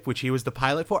the ship, which he was the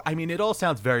pilot for. I mean, it all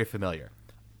sounds very familiar.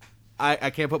 I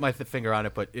can't put my finger on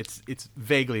it, but it's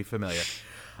vaguely familiar.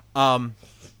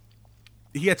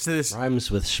 He gets to this... Rhymes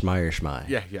with Schmeier Schmei.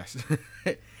 Yeah, yes.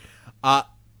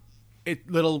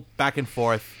 Little back and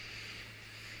forth.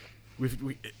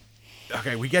 We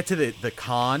get to the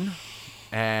con,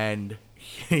 and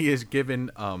he is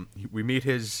given... we meet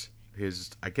his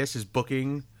I guess his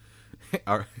booking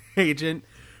our agent,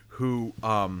 who...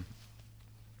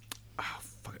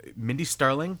 Mindy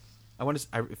Sterling,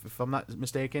 if I'm not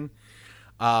mistaken.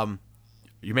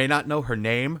 You may not know her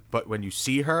name, but when you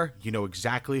see her, you know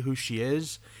exactly who she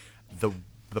is. The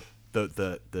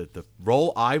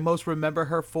role I most remember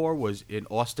her for was in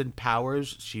Austin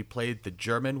Powers. She played the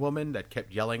German woman that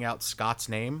kept yelling out Scott's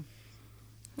name.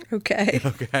 Okay.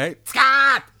 Okay.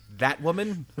 Scott! That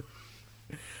woman.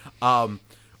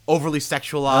 Overly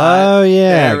sexualized. Oh,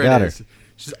 yeah, got her.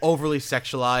 She's overly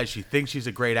sexualized. She thinks she's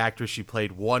a great actress. She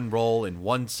played one role in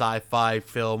one sci-fi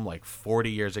film like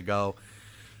 40 years ago.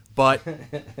 But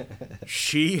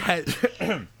she has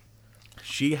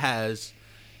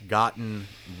gotten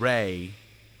Ray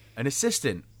an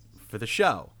assistant for the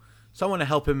show. Someone to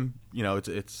help him,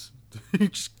 it's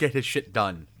just get his shit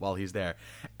done while he's there.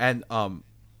 And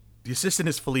the assistant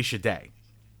is Felicia Day.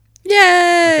 Yay!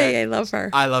 Okay? I love her.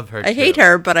 I love her, I hate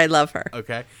her, but I love her.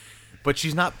 Okay. But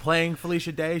she's not playing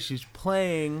Felicia Day. She's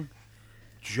playing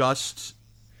just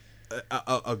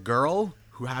a girl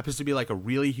who happens to be like a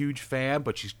really huge fan,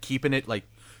 but she's keeping it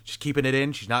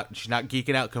in. She's not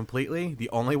geeking out completely.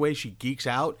 The only way she geeks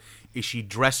out is she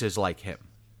dresses like him.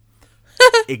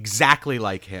 Exactly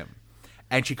like him.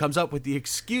 And she comes up with the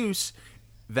excuse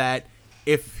that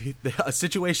if a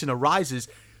situation arises,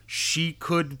 she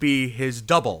could be his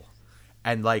double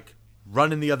and like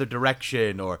run in the other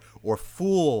direction or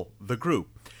fool the group.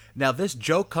 Now this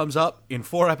joke comes up in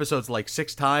 4 episodes like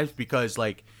 6 times because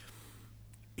like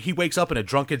he wakes up in a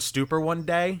drunken stupor one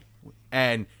day,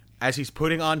 and as he's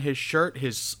putting on his shirt,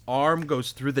 his arm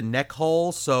goes through the neck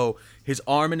hole, so his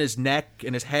arm and his neck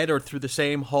and his head are through the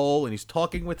same hole, and he's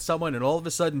talking with someone, and all of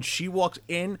a sudden she walks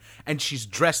in and she's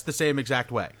dressed the same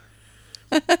exact way.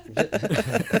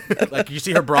 Like you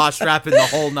see her bra strap in the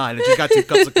whole 9, and she's got 2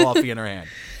 cups of coffee in her hand.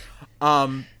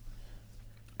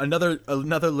 Another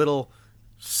little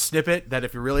snippet that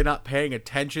if you're really not paying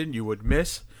attention you would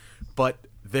miss, but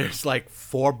there's like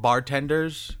 4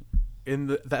 bartenders in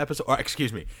the episode, or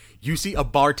excuse me, you see a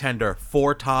bartender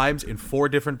 4 times in 4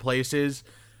 different places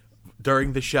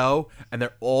during the show, and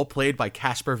they're all played by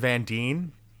Casper Van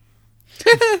Dien.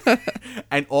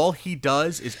 And all he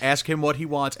does is ask him what he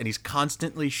wants, and he's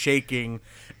constantly shaking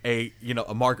a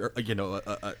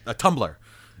tumbler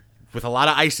with a lot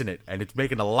of ice in it, and it's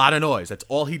making a lot of noise. That's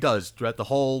all he does throughout the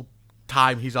whole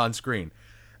time he's on screen.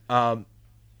 Sean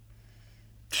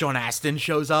Astin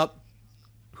shows up.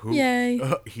 Yay!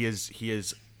 He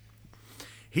is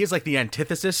like the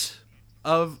antithesis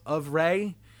of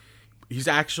Ray. He's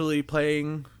actually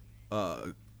playing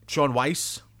Sean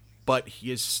Weiss, but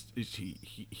he's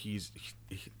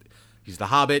the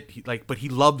Hobbit. But he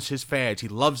loves his fans. He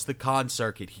loves the con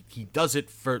circuit. He does it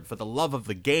for the love of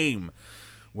the game,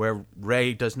 where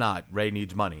Ray does not. Ray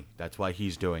needs money. That's why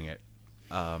he's doing it.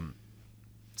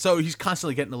 So he's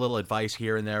constantly getting a little advice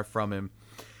here and there from him.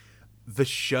 The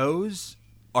shows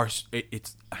are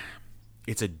it's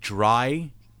a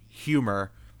dry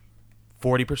humor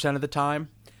 40% of the time,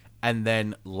 and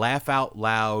then laugh out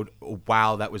loud,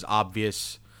 wow, that was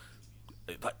obvious,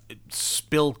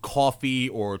 spilled coffee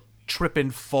or trip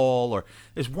and fall. Or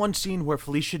there's one scene where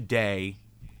Felicia Day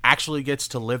actually gets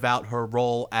to live out her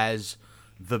role as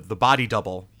the body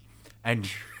double,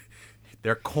 and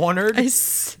they're cornered.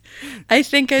 I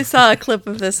think I saw a clip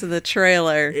of this in the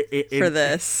trailer for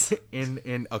this.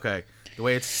 Okay, the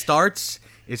way it starts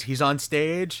is he's on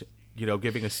stage,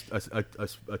 giving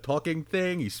a talking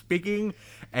thing. He's speaking,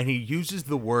 and he uses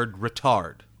the word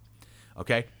retard.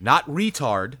 Okay, not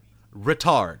retard,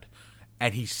 retard,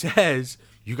 and he says,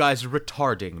 "You guys are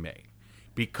retarding me,"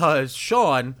 because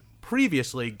Sean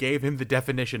previously gave him the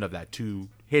definition of that, to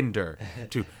hinder,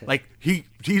 to like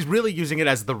he's really using it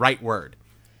as the right word.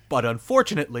 But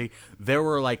unfortunately, there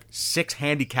were like 6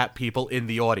 handicapped people in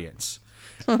the audience.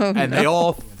 And they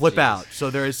all flip out.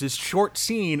 So there is this short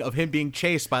scene of him being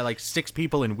chased by like 6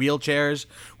 people in wheelchairs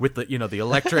with the the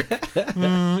electric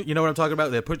you know what I'm talking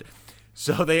about?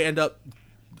 So they end up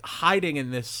hiding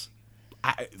in this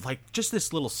just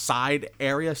this little side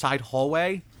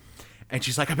hallway. And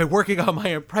she's like, "I've been working on my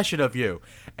impression of you."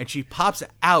 And she pops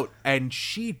out and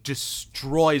she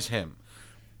destroys him,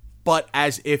 but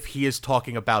as if he is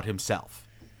talking about himself.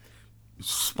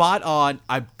 spot on.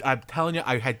 I'm telling you,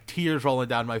 I had tears rolling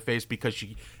down my face because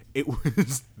it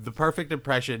was the perfect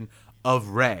impression of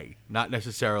Ray, not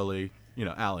necessarily,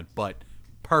 Alan, but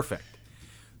perfect.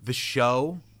 The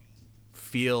show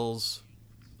feels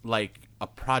like a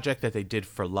project that they did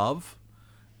for love.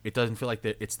 It doesn't feel like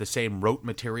it's the same rote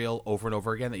material over and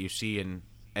over again that you see in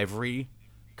every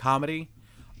comedy.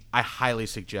 I highly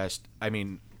suggest,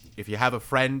 if you have a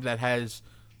friend that has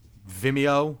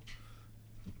Vimeo,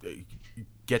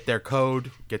 get their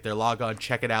code, get their logon,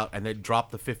 check it out, and then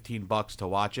drop the $15 to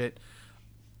watch it.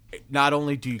 Not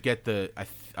only do you get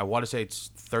I want to say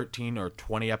it's 13 or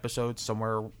 20 episodes,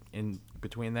 somewhere in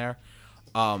between there.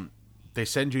 They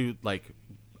send you like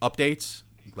updates,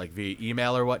 like via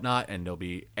email or whatnot, and there'll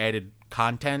be added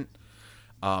content.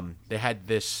 They had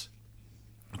this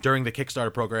during the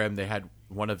Kickstarter program. They had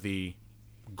one of the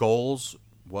goals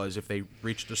was if they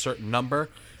reached a certain number,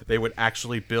 they would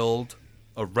actually build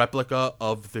a replica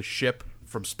of the ship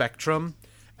from Spectrum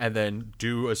and then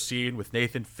do a scene with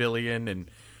Nathan Fillion. And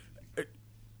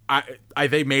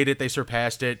they made it. They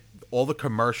surpassed it. All the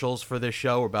commercials for this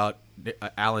show were about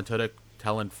Alan Tudyk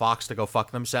telling Fox to go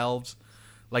fuck themselves.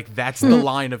 Like, that's the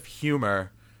line of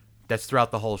humor that's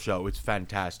throughout the whole show. It's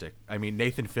fantastic.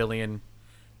 Nathan Fillion,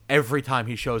 every time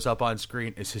he shows up on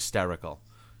screen, is hysterical.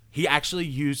 He actually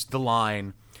used the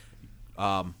line,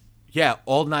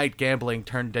 all night gambling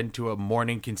turned into a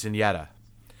morning quinceañera.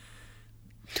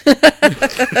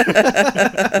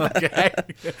 Okay.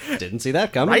 Didn't see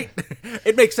that coming. Right?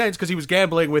 It makes sense because he was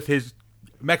gambling with his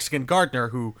Mexican gardener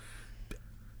who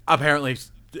apparently,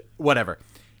 whatever.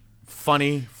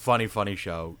 Funny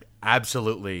show.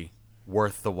 Absolutely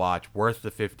worth the watch. Worth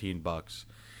the $15.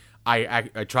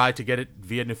 I tried to get it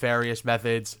via nefarious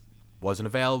methods. Wasn't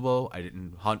available. I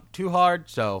didn't hunt too hard,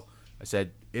 so I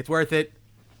said it's worth it.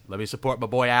 Let me support my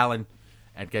boy Alan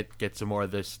and get some more of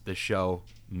this show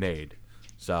made.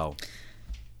 So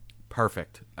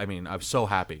perfect. I'm so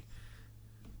happy.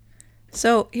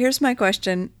 So here's my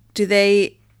question: do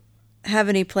they have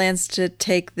any plans to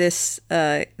take this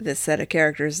set of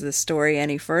characters, this story,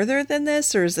 any further than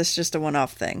this, or is this just a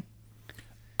one-off thing?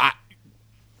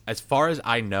 As far as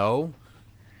I know,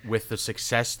 with the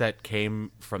success that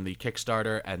came from the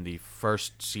Kickstarter and the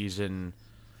first season,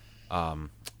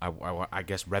 I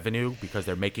guess revenue, because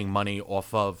they're making money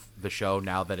off of the show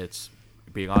now that it's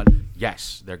being on.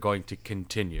 Yes, they're going to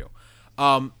continue.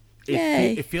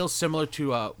 It feels similar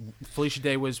to Felicia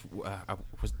Day was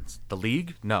The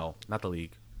League? No, not The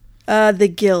League. The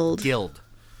Guild.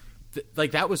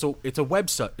 It's a web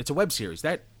series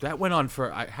that went on for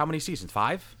how many seasons?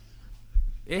 5?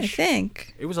 I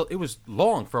think it was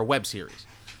long for a web series.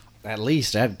 At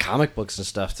least it had comic books and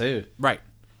stuff too. Right.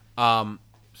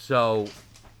 So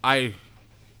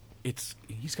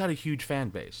he's got a huge fan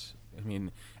base.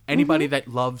 Anybody that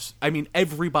loves,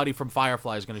 everybody from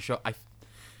Firefly is going to show.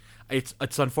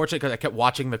 It's unfortunate because I kept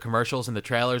watching the commercials and the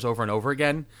trailers over and over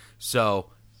again. So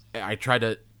I tried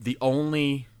to. The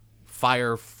only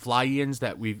Fireflyans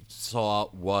that we saw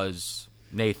was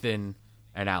Nathan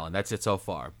and Alan. That's it so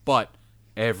far. But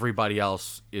everybody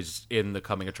else is in the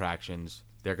coming attractions.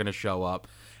 They're going to show up,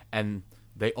 and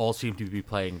they all seem to be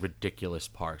playing ridiculous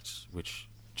parts, which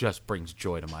just brings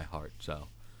joy to my heart. So,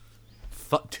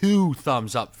 2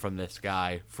 thumbs up from this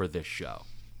guy for this show.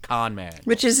 Con Man.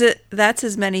 Which is it? That's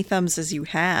as many thumbs as you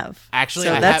have. Actually,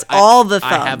 so that's all the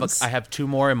thumbs. I have 2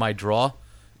 more in my drawer.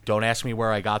 Don't ask me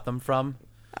where I got them from.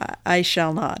 I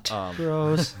shall not.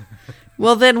 Gross.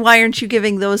 Well, then why aren't you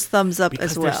giving those thumbs up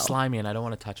because as well? They're slimy, and I don't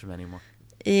want to touch them anymore.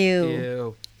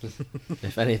 Ew.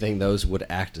 If anything, those would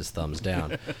act as thumbs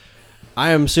down. I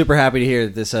am super happy to hear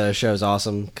that this show is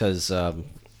awesome because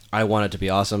I want it to be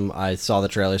awesome. I saw the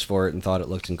trailers for it and thought it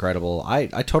looked incredible. I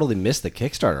totally missed the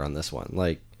Kickstarter on this one.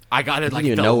 Like, I got it I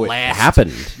didn't even know it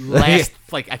happened. I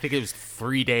think it was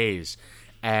 3 days,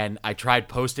 and I tried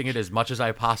posting it as much as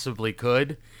I possibly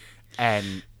could,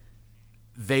 and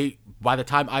by the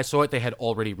time I saw it, they had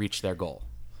already reached their goal.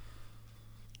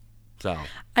 So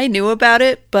I knew about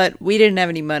it, but we didn't have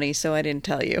any money, so I didn't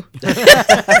tell you.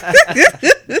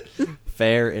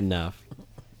 Fair enough.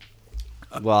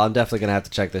 Well, I'm definitely going to have to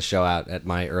check this show out at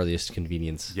my earliest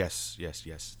convenience. Yes.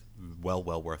 Well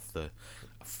worth the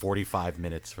 45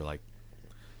 minutes for like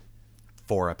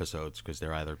 4 episodes, because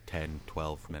they're either 10,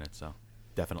 12 minutes, so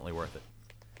definitely worth it.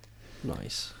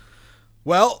 Nice.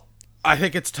 Well, I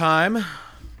think it's time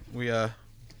we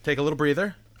take a little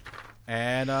breather,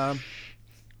 and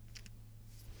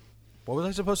what was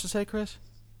I supposed to say, Chris?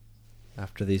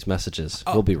 After these messages,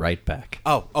 we'll be right back.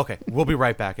 Oh, okay. We'll be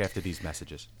right back after these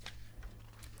messages.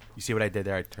 You see what I did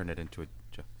there? I turned it into a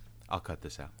joke. I'll cut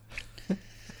this out.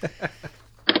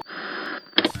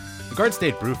 The Garden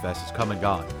State Brewfest has come and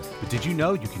gone, but did you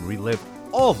know you can relive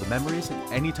all the memories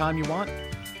at any time you want?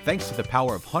 Thanks to the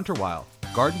power of Hunter Wild,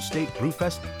 Garden State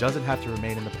Brewfest doesn't have to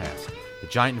remain in the past. The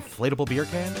giant inflatable beer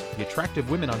cans, the attractive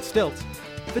women on stilts,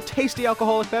 the tasty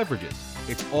alcoholic beverages.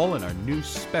 It's all in our new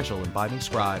special Imbibing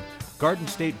Scribe, Garden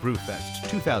State Brewfest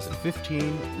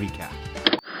 2015 recap.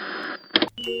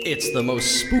 It's the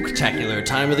most spooktacular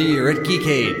time of the year at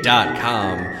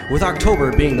Geekade.com. With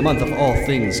October being the month of all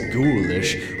things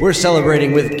ghoulish, we're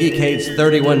celebrating with Geekade's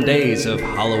 31 Days of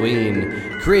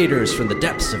Halloween. Creators from the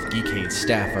depths of Geekade's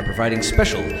staff are providing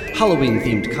special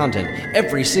Halloween-themed content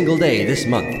every single day this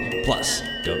month. Plus,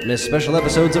 don't miss special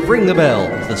episodes of Ring the Bell,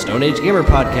 the Stone Age Gamer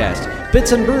Podcast,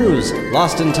 Bits and Brews,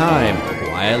 Lost in Time,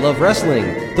 Why I Love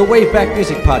Wrestling, the Wave Back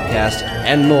Music Podcast,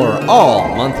 and more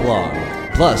all month long.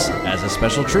 Plus, as a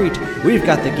special treat, we've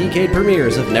got the Geekade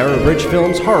premieres of Narrow Bridge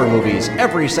Films horror movies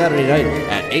every Saturday night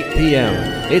at 8 p.m.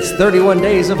 It's 31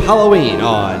 Days of Halloween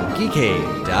on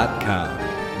Geekade.com.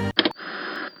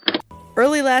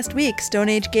 Early last week,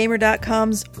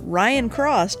 StoneAgeGamer.com's Ryan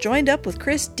Cross joined up with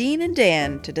Chris, Dean, and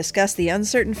Dan to discuss the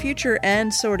uncertain future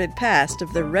and sordid past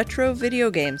of the retro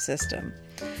video game system.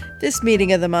 This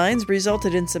meeting of the minds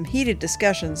resulted in some heated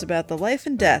discussions about the life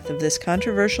and death of this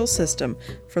controversial system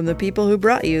from the people who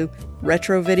brought you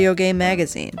Retro Video Game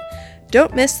Magazine.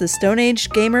 Don't miss the Stone Age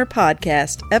Gamer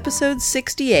Podcast, Episode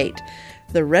 68,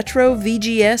 The Retro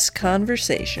VGS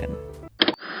Conversation.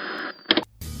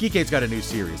 Geekade's got a new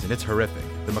series, and it's horrific.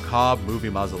 The Macabre Movie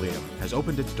Mausoleum has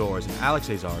opened its doors, and Alex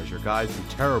Azar is your guide through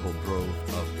terrible grove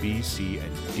of B, C,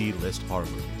 and D-list horror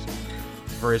movies.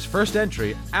 For his first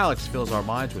entry, Alex fills our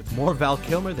minds with more Val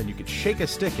Kilmer than you could shake a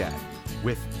stick at,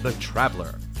 with The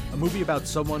Traveler, a movie about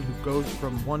someone who goes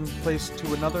from one place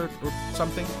to another or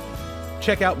something.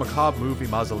 Check out Macabre Movie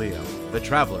Mausoleum, The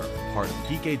Traveler, part of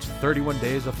Geekade's 31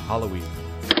 Days of Halloween.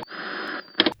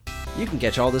 You can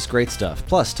catch all this great stuff,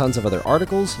 plus tons of other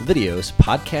articles, videos,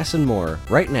 podcasts, and more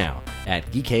right now at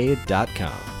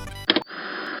Geekade.com.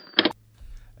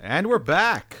 And we're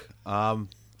back.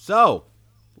 So,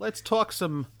 let's talk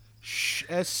some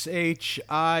SHIELD,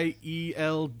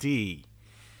 the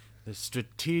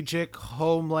Strategic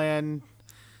Homeland,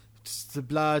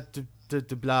 blah,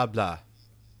 blah, blah,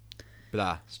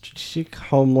 blah. Strategic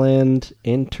Homeland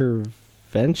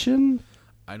Intervention?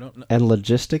 I don't know. And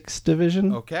Logistics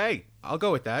Division? Okay, I'll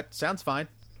go with that. Sounds fine.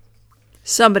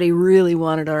 Somebody really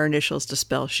wanted our initials to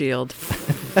spell SHIELD.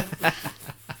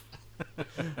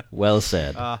 Well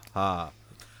said.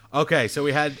 Okay, so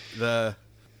we had the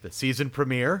season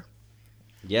premiere.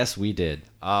 Yes, we did.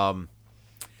 I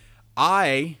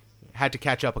had to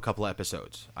catch up a couple of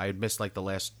episodes. I had missed like the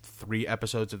last 3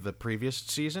 episodes of the previous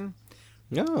season.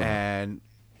 Oh. And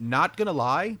not gonna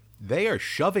lie, they are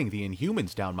shoving the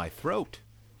Inhumans down my throat.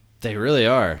 They really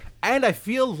are. And I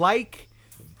feel like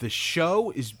the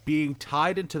show is being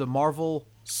tied into the Marvel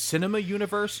cinema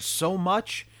universe so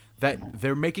much that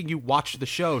they're making you watch the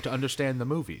show to understand the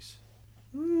movies.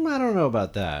 I don't know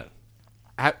about that.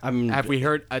 Have we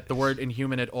heard the word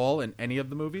Inhuman at all in any of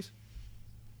the movies?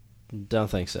 Don't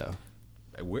think so.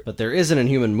 But there is an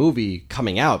Inhuman movie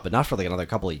coming out, but not for like another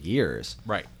couple of years.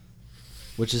 Right.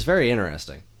 Which is very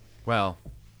interesting. Well,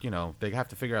 you know, they have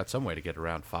to figure out some way to get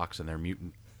around Fox and their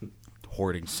mutant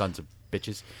hoarding sons of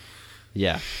bitches.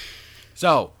 Yeah.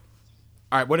 So,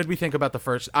 all right, what did we think about the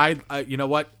first? You know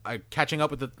what? Catching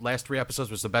up with the last 3 episodes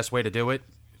was the best way to do it,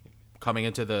 coming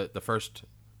into the first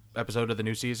episode of the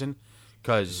new season,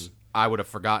 because I would have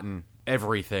forgotten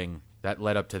everything that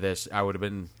led up to this. I would have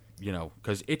been, you know,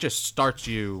 because it just starts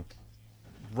you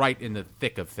right in the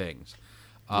thick of things.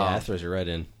 Yeah, that throws you right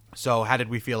in. So how did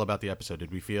we feel about the episode?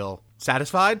 Did we feel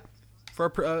satisfied for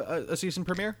a season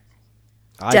premiere?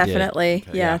 Definitely.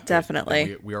 Okay, yeah,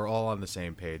 definitely. We are all on the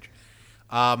same page.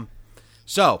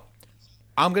 So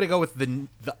I'm going to go with the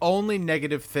only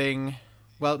negative thing.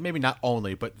 Well, maybe not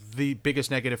only, but the biggest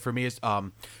negative for me is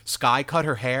Skye cut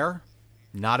her hair.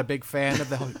 Not a big fan of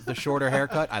the shorter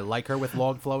haircut. I like her with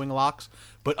long flowing locks.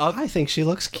 But I think she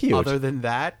looks cute. Other than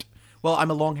that, well, I'm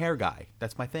a long hair guy.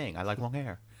 That's my thing. I like long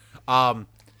hair.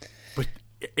 But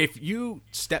if you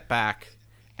step back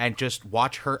and just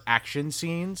watch her action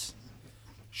scenes,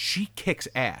 she kicks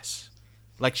ass.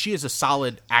 Like, she is a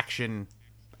solid action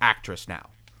actress now.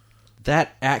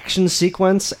 That action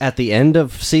sequence at the end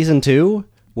of season 2,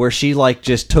 where she like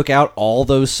just took out all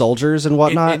those soldiers and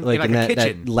whatnot, in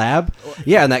that lab,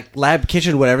 in that lab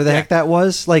kitchen, whatever the heck that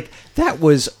was. Like, that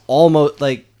was almost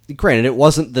like, granted, it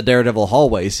wasn't the Daredevil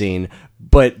hallway scene,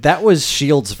 but that was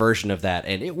S.H.I.E.L.D.'s version of that,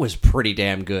 and it was pretty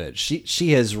damn good.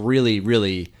 She has really,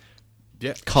 really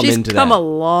She's come a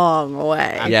long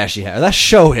way. Yeah, she has. That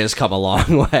show has come a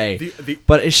long way.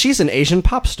 But she's an Asian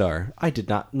pop star. I did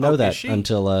not know that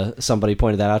until somebody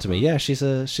pointed that out to me. Yeah, she's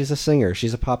a singer.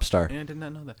 She's a pop star. Yeah, I did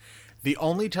not know that. The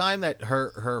only time that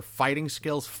her fighting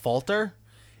skills falter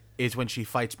is when she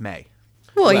fights May.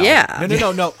 Well, yeah.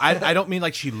 No. I don't mean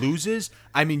like she loses.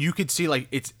 I mean, you could see like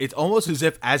it's almost as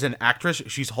if as an actress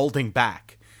she's holding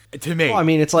back. To me, well, I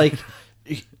mean, it's like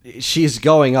she's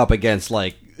going up against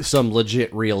like some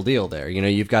legit real deal there. You know,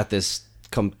 you've got this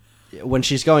when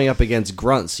she's going up against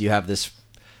grunts, you have these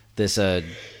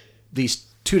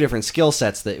two different skill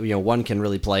sets that, you know, one can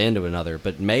really play into another.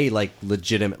 But May like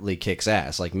legitimately kicks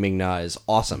ass. Like Ming-Na is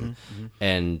awesome,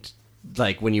 and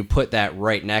like when you put that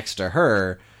right next to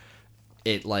her,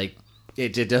 it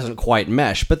doesn't quite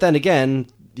mesh. But then again,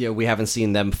 you know, we haven't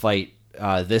seen them fight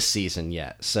this season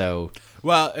yet. So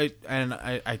well,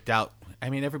 I doubt. I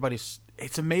mean,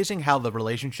 it's amazing how the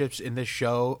relationships in this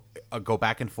show go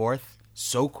back and forth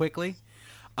so quickly.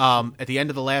 At the end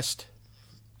of the last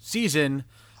season,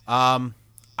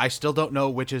 I still don't know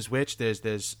which is which.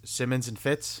 There's Simmons and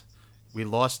Fitz. We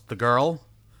lost the girl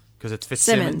because it's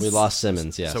Fitzsimmons. We lost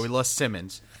Simmons, yes. So we lost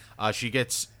Simmons. She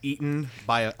gets eaten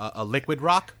by a liquid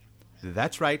rock.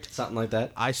 That's right. Something like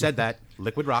that. I said that.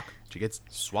 Liquid rock. She gets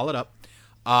swallowed up.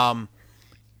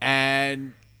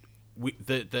 And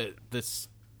this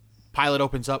pilot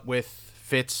opens up with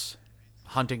Fitz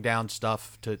hunting down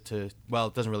stuff to well,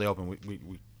 it doesn't really open.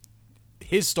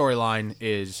 His storyline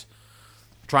is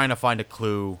trying to find a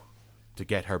clue to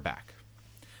get her back.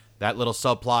 That little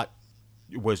subplot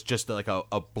was just like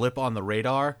a blip on the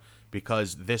radar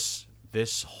because this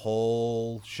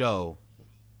whole show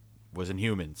was in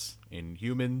humans. Okay.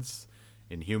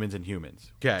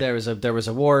 There was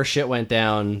a war. Shit went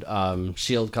down.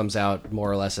 S.H.I.E.L.D. comes out more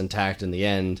or less intact in the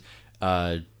end.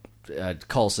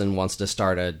 Coulson wants to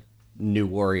start a new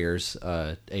Warriors,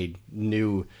 a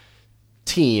new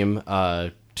team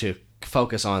to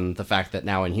focus on the fact that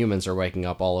now Inhumans are waking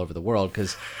up all over the world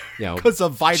because, you know, because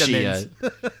of vitamins.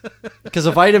 Because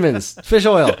of vitamins, fish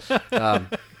oil.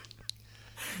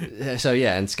 So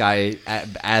yeah, and Skye,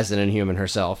 as an Inhuman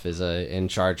herself, is in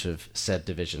charge of said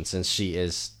division since she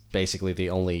is basically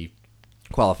the only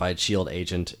qualified S.H.I.E.L.D.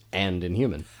 agent and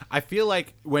Inhuman. I feel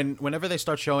like whenever they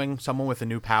start showing someone with a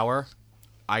new power,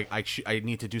 I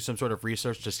need to do some sort of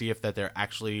research to see if that they're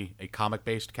actually a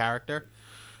comic-based character.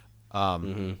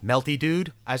 Melty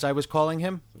Dude, as I was calling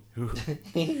him.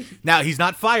 Now, he's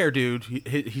not Fire Dude.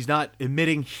 He's not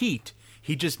emitting heat.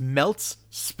 He just melts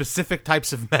specific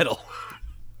types of metal.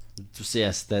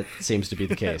 Yes, that seems to be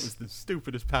the case. That was the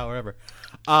stupidest power ever.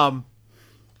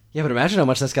 Yeah, but imagine how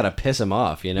much that's got to piss him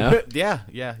off, you know? Yeah.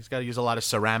 He's got to use a lot of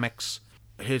ceramics.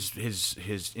 His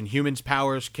Inhumans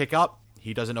powers kick up.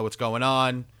 He doesn't know what's going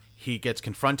on. He gets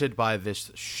confronted by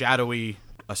this shadowy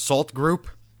assault group,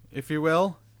 if you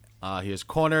will. He is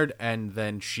cornered, and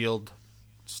then S.H.I.E.L.D.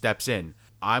 steps in.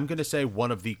 I'm going to say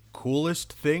one of the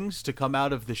coolest things to come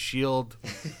out of the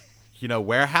S.H.I.E.L.D.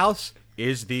 warehouse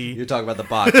is the... You're talking about the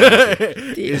box.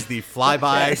 is the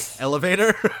flyby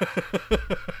elevator.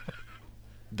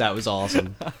 That was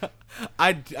awesome.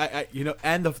 And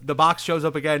the box shows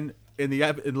up again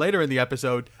later in the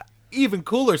episode. Even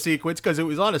cooler sequence because it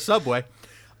was on a subway.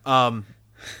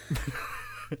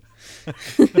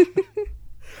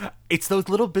 It's those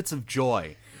little bits of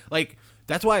joy. Like,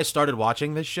 that's why I started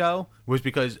watching this show, was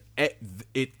because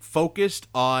it focused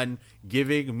on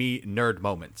giving me nerd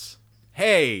moments.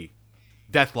 Hey,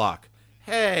 Deathlock.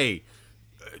 Hey,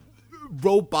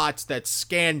 robots that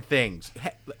scan things.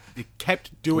 It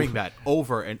kept doing that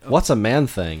over and over. What's a man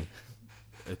thing?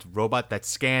 It's a robot that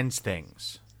scans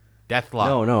things.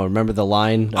 Deathlock. No. Remember the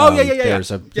line? Yeah.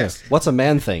 Yes. What's a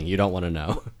man thing? You don't want to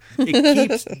know. It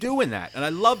keeps doing that, and I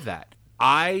love that.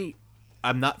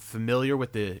 I'm not familiar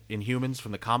with the Inhumans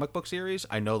from the comic book series.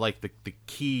 I know like the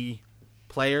key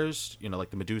players, like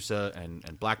the Medusa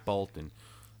and Black Bolt and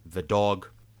the Dog.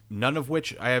 None of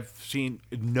which I have seen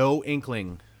no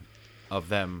inkling of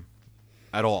them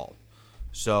at all.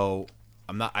 So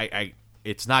I'm not.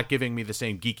 It's not giving me the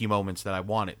same geeky moments that I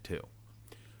want it to.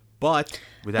 But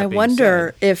with that being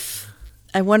said,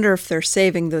 I wonder if they're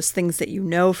saving those things that you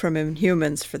know from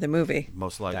Inhumans for the movie.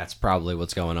 Most likely, that's probably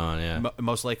what's going on. Yeah,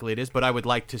 most likely it is. But I would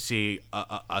like to see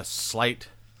a slight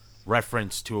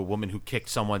reference to a woman who kicked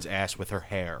someone's ass with her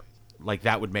hair. Like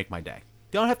that would make my day.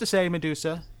 You don't have to say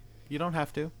Medusa. You don't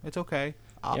have to. It's okay.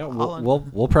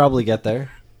 We'll probably get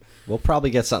there. We'll probably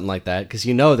get something like that because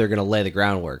they're going to lay the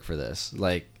groundwork for this.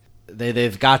 Like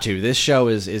they've got to. This show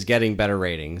is getting better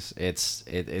ratings. It's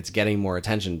getting more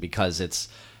attention because it's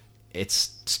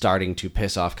starting to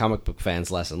piss off comic book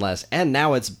fans less and less. And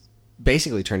now it's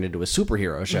basically turned into a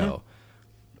superhero show.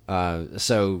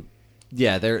 So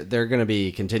yeah, they're going to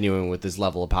be continuing with this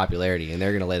level of popularity, and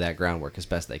they're going to lay that groundwork as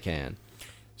best they can.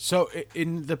 So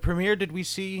in the premiere, did we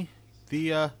see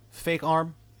the fake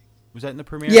arm? Was that in the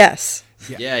premiere? Yes.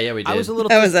 Yeah, we did. I was a little.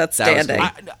 That was outstanding.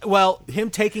 Well, him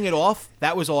taking it off,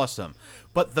 that was awesome.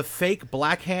 But the fake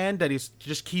black hand that he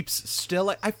just keeps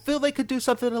still, I feel they could do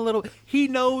something a little. He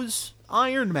knows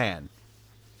Iron Man,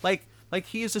 like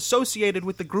he is associated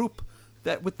with the group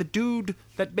with the dude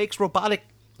that makes robotic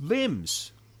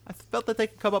limbs. I felt that they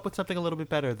could come up with something a little bit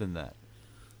better than that.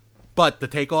 But the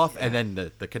takeoff and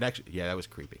then the connection, yeah, that was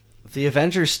creepy. The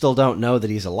Avengers still don't know that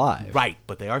he's alive. Right,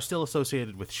 but they are still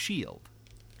associated with S.H.I.E.L.D.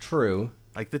 True.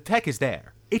 Like, the tech is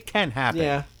there. It can happen.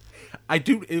 Yeah.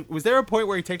 Was there a point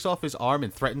where he takes off his arm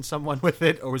and threatens someone with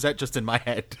it, or was that just in my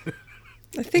head?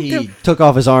 I think he took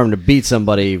off his arm to beat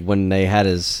somebody when they had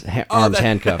his arms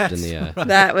handcuffed in the. Right.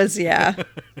 That was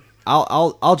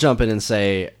I'll jump in and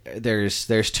say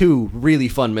there's two really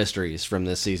fun mysteries from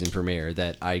this season premiere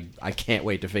that I can't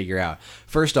wait to figure out.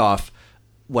 First off,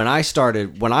 when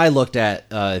I looked at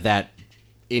that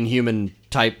Inhuman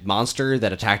type monster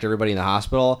that attacked everybody in the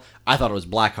hospital, I thought it was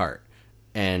Blackheart,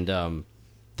 and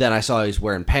then I saw he was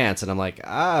wearing pants, and I'm like,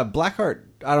 Blackheart.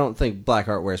 I don't think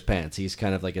Blackheart wears pants. He's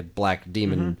kind of like a black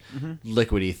demon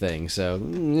liquidy thing. So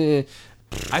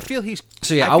I feel he's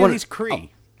he's Kree.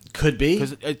 Could be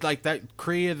because it's like that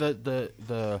Kree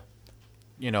the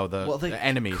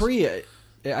enemies. Kree,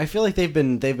 I feel like they've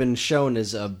been shown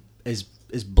as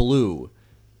blue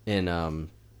in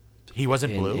he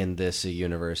wasn't blue in this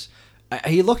universe.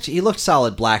 He looked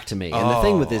solid black to me, and the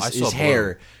thing with his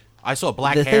hair, I saw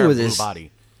black hair, blue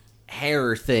body.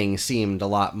 Hair thing seemed a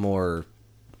lot more.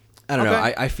 I don't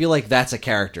know. I feel like that's a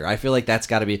character. I feel like that's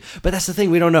got to be. But that's the thing.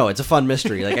 We don't know. It's a fun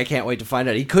mystery. Like I can't wait to find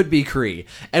out. He could be Kree,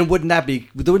 and wouldn't that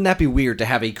be weird to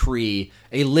have a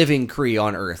living Kree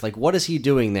on Earth? Like what is he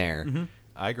doing there? Mm-hmm.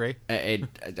 I agree.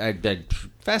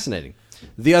 Fascinating.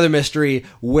 The other mystery: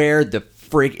 where the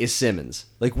frig is Simmons?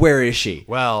 Like where is she?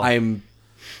 Well,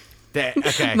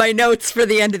 okay. My notes for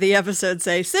the end of the episode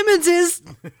say Simmons is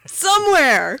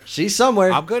somewhere. She's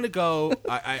somewhere. I'm gonna go.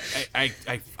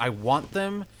 I want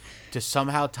them to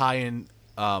somehow tie in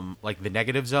like the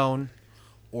negative zone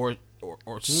or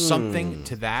something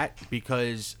to that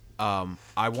because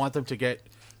I want them to get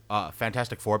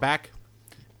Fantastic Four back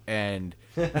and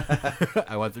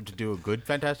I want them to do a good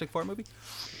Fantastic Four movie.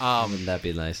 Wouldn't that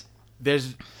be nice?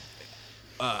 There's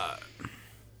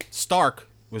Stark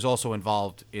was also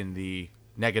involved in the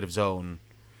negative zone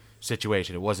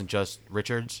situation. It wasn't just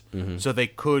Richards. Mm-hmm. So they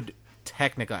could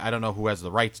technically, I don't know who has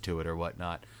the rights to it or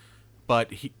whatnot,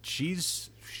 but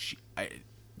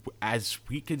as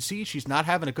we can see, she's not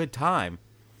having a good time.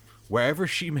 Wherever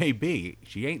she may be,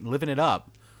 she ain't living it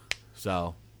up.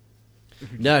 So.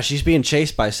 No, she's being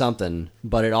chased by something,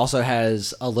 but it also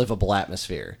has a livable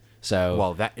atmosphere. So,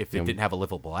 well, that if it didn't have a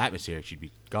livable atmosphere, she'd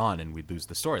be gone, and we'd lose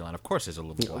the storyline. Of course, there's a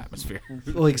livable atmosphere.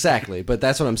 Well, exactly, but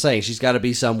that's what I'm saying. She's got to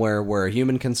be somewhere where a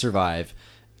human can survive,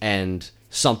 and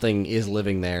something is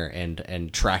living there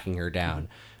and tracking her down.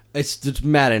 It's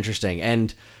mad interesting,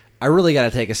 and I really got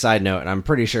to take a side note, and I'm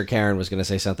pretty sure Karen was going to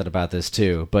say something about this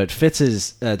too. But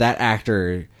Fitz's that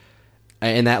actor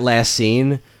in that last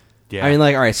scene. Yeah. I mean,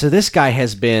 like, all right, so this guy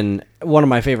has been one of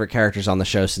my favorite characters on the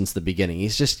show since the beginning.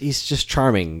 He's just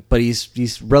charming, but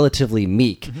he's relatively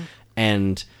meek,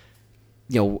 and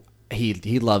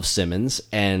he loves Simmons,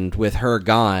 and with her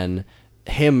gone,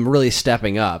 him really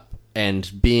stepping up and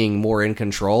being more in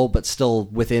control, but still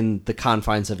within the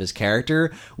confines of his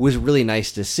character was really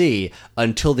nice to see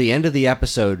until the end of the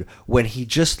episode when he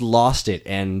just lost it,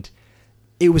 and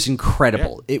it was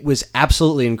incredible. Yeah. It was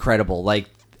absolutely incredible. Like,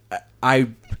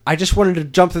 I just wanted to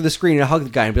jump through the screen and hug the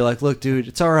guy and be like, look, dude,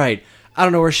 it's all right. I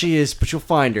don't know where she is, but you'll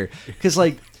find her. Because,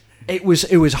 like, it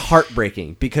was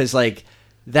heartbreaking because, like,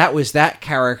 that was that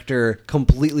character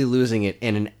completely losing it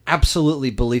in an absolutely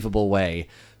believable way,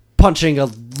 punching a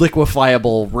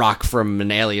liquefiable rock from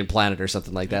an alien planet or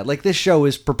something like that. Like, this show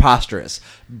is preposterous,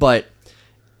 but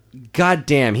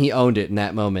goddamn, he owned it in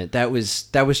that moment. That was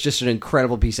just an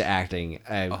incredible piece of acting.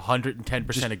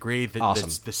 110% agree.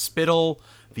 Awesome. The spittle,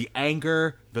 the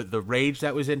anger, the rage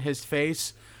that was in his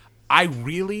face. I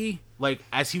really, like,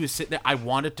 as he was sitting there, I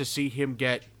wanted to see him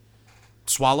get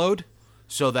swallowed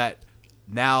so that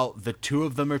now the two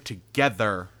of them are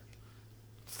together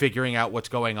figuring out what's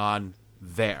going on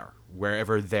there,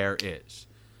 wherever there is.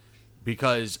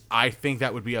 Because I think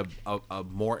that would be a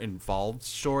more involved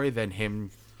story than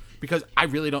him. Because I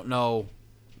really don't know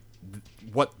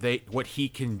what he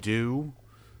can do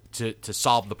to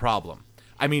solve the problem.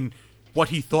 I mean, what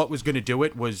he thought was going to do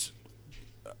it was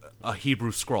a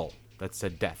Hebrew scroll that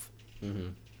said death. Mm-hmm.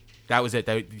 That was it.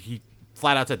 He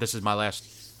flat out said, "This is my last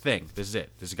thing. This is it.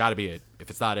 This has got to be it. If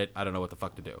it's not it, I don't know what the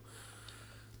fuck to do."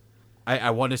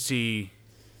 I want to see.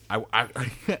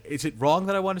 Is it wrong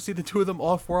that I want to see the two of them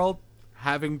off-world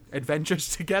having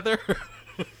adventures together?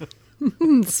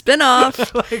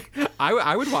 Spin-off. Like,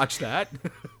 I would watch that.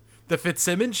 The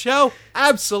Fitzsimmons show?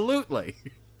 Absolutely.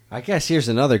 I guess here's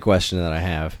another question that I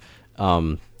have.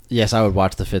 Yes, I would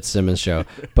watch the Fitzsimmons show.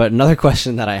 But another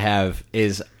question that I have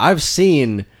is, I've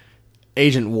seen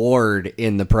Agent Ward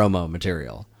in the promo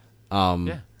material.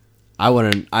 Yeah.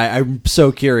 I'm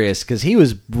so curious because he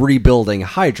was rebuilding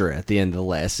Hydra at the end of the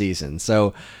last season.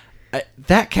 So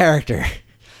that character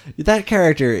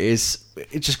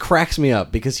it just cracks me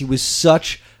up because he was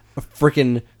such a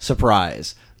freaking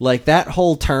surprise. Like that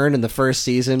whole turn in the first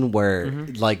season where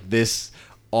like this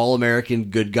all-American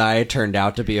good guy turned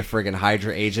out to be a friggin'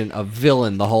 Hydra agent, a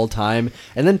villain the whole time,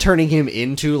 and then turning him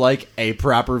into like a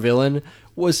proper villain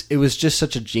was just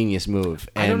such a genius move.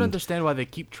 And I don't understand why they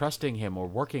keep trusting him or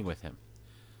working with him.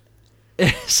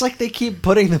 It's like they keep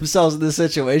putting themselves in this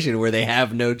situation where they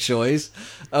have no choice.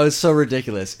 Oh, it's so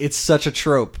ridiculous. It's such a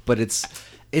trope, but it's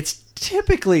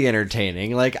typically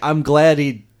entertaining. Like, I'm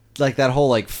glad like that whole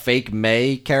like fake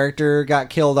May character got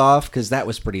killed off because that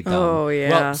was pretty dumb. Oh yeah.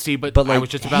 Well, see, but like I was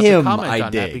just about to comment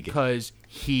on that because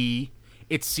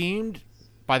it seemed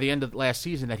by the end of last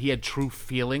season that he had true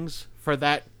feelings for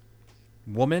that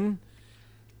woman,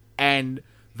 and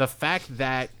the fact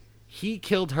that he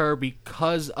killed her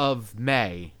because of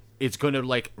May is going to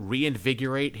like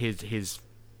reinvigorate his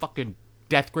fucking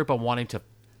death grip on wanting to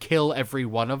kill every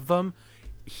one of them.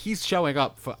 He's showing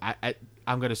up for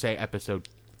I'm going to say episode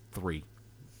 3.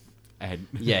 And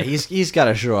yeah, he's got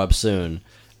to show up soon.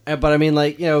 But I mean,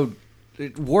 like, you know,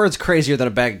 Ward's crazier than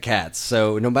a bag of cats.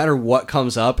 So no matter what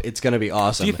comes up, it's going to be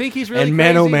awesome. Do you think he's really and crazy?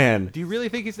 Man, oh man, do you really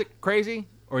think he's crazy?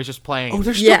 Or he's just playing? Oh,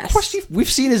 there's no question. We've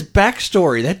seen his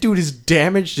backstory. That dude is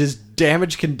damaged as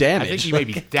damage can damage. I think he may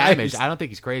be damaged. I don't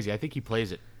think he's crazy. I think he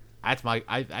plays it. I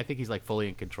think he's like fully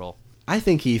in control. I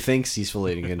think he thinks he's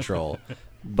fully in control.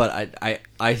 But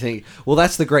I think, well,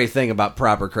 that's the great thing about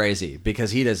proper crazy,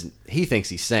 because he thinks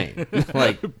he's sane.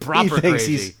 Like, proper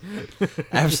crazy.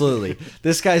 Absolutely.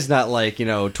 This guy's not like, you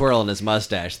know, twirling his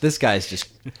mustache. This guy's just,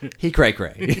 he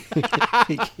cray.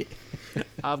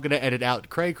 I'm going to edit out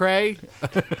cray.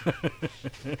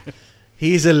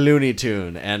 He's a Looney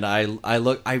Tune, and I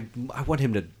want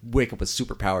him to wake up with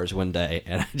superpowers one day,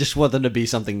 and I just want them to be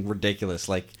something ridiculous,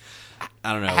 like,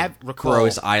 I don't know, grow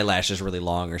his eyelashes really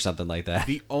long or something like that.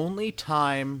 The only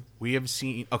time we have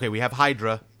seen... Okay, we have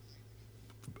Hydra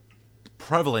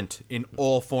prevalent in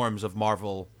all forms of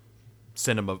Marvel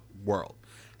cinema world.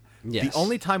 Yes. The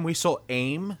only time we saw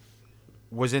AIM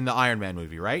was in the Iron Man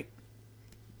movie, right?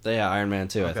 Yeah, Iron Man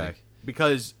 2, okay. I think.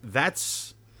 Because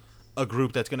that's a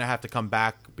group that's going to have to come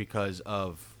back because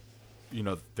of, you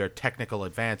know, their technical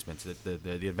advancements,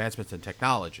 the advancements in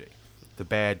technology, the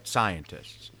bad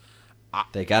scientists.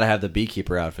 They got to have the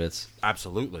beekeeper outfits.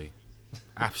 Absolutely.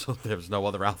 There's no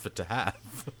other outfit to have.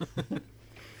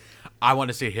 I want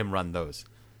to see him run those.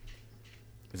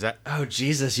 Is that? Oh,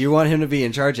 Jesus! You want him to be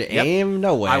in charge of AIM?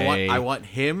 No way. I want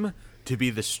him to be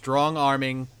the strong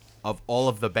arming of all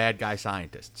of the bad guy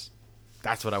scientists.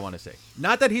 That's what I want to see.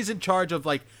 Not that he's in charge of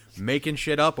like making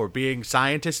shit up or being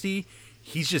scientisty.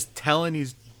 He's just telling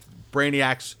these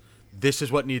brainiacs, "This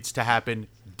is what needs to happen.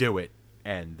 Do it."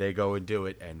 And they go and do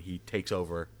it, and he takes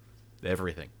over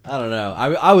everything. I don't know.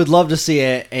 I would love to see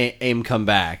AIM come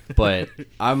back, but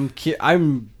I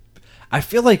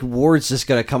feel like Ward's just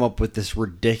gonna come up with this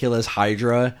ridiculous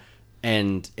Hydra,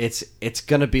 and it's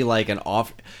gonna be like an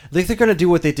off. Like they're gonna do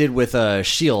what they did with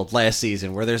Shield last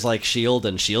season, where there's like Shield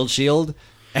and Shield.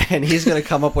 And he's going to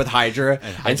come up with Hydra,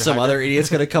 and some other idiot's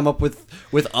going to come up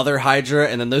with other Hydra,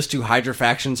 and then those two Hydra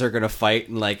factions are going to fight,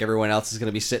 and like everyone else is going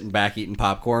to be sitting back eating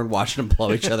popcorn, watching them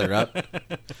blow each other up. Okay,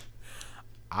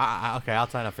 I'll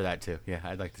sign up for that too. Yeah,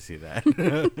 I'd like to see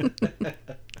that.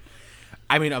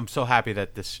 I mean, I'm so happy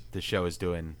that this show is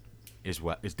doing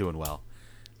well.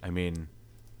 I mean,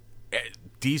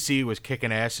 DC was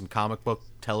kicking ass in comic book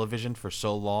television for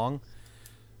so long.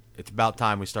 It's about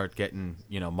time we start getting,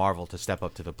 you know, Marvel to step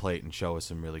up to the plate and show us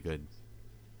some really good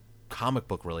comic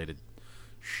book related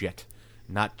shit.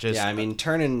 Not just I mean,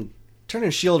 turning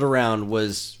Shield around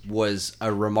was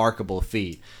a remarkable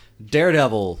feat.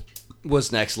 Daredevil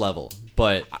was next level,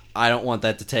 but I don't want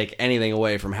that to take anything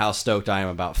away from how stoked I am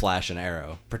about Flash and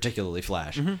Arrow, particularly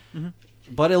Flash.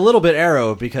 But a little bit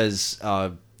Arrow because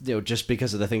you know, just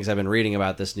because of the things I've been reading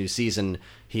about this new season,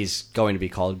 he's going to be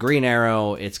called Green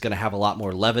Arrow. It's going to have a lot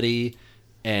more levity,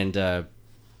 and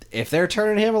if they're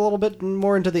turning him a little bit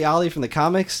more into the Ollie from the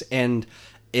comics, and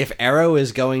if Arrow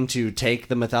is going to take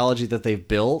the mythology that they've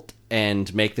built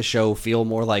and make the show feel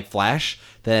more like Flash,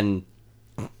 then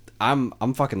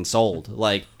I'm fucking sold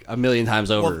like a million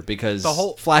times over, because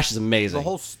Flash is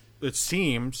amazing. It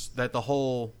seems that the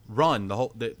whole run,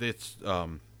 it's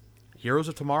Heroes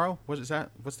of Tomorrow. What is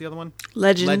that? What's the other one?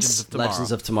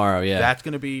 Legends of Tomorrow. Yeah, that's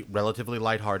going to be relatively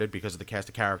lighthearted because of the cast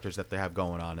of characters that they have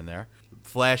going on in there.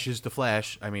 Flash is the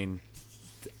Flash. I mean,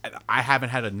 I haven't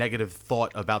had a negative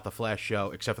thought about the Flash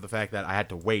show except for the fact that I had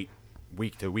to wait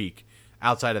week to week.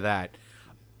 Outside of that,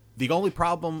 the only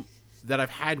problem that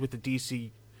I've had with the DC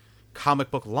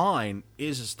comic book line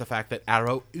is the fact that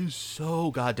Arrow is so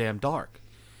goddamn dark.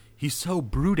 He's so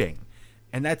brooding,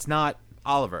 and that's not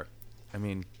Oliver. I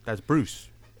mean, that's Bruce.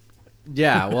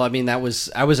 Yeah, well, I mean, that was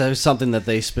something that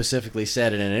they specifically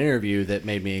said in an interview that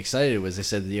made me excited. Was they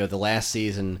said, the last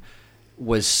season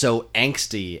was so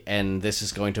angsty, and this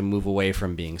is going to move away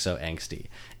from being so angsty.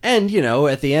 And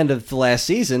at the end of the last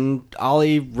season,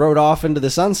 Ollie rode off into the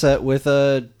sunset with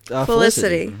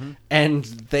Felicity. Mm-hmm. And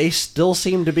they still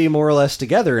seem to be more or less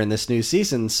together in this new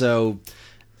season. So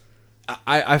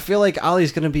I feel like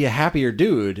Ollie's going to be a happier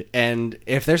dude, and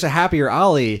if there's a happier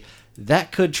Ollie,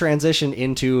 that could transition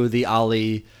into the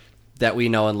Ollie that we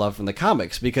know and love from the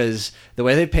comics, because the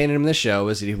way they painted him in the show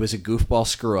is that he was a goofball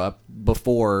screw-up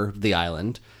before the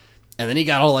island, and then he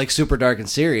got all like super dark and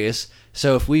serious.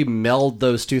 So if we meld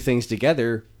those two things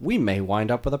together, we may wind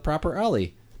up with a proper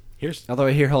Ollie. Although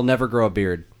I hear he'll never grow a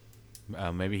beard.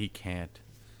 Maybe he can't.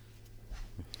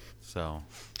 So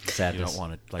sadness. You don't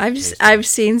want to. I've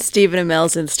seen Stephen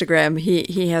Amell's Instagram.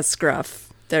 He has scruff.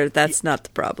 That's not the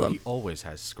problem. He always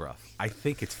has scruff. I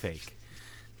think it's fake.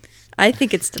 I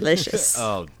think it's delicious.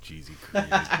 Oh, jeezy.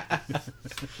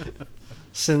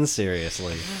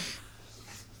 Seriously.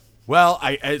 Well,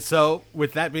 so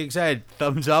with that being said,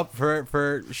 thumbs up for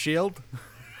S.H.I.E.L.D.?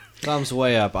 Thumbs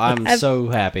way up. I'm so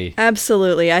happy.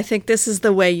 Absolutely. I think this is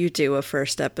the way you do a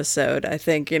first episode. I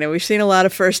think, we've seen a lot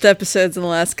of first episodes in the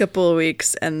last couple of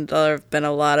weeks, and there have been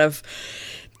a lot of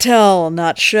tell,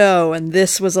 not show, and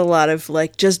this was a lot of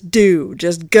like, just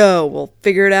go, we'll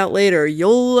figure it out later,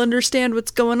 you'll understand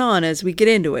what's going on as we get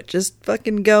into it, just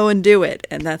fucking go and do it.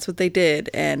 And that's what they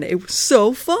did, and it was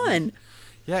so fun.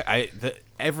 Yeah,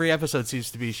 every episode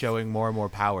seems to be showing more and more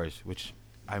powers, which,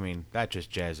 I mean, that just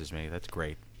jazzes me. That's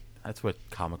great. That's what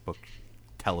comic book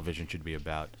television should be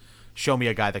about. Show me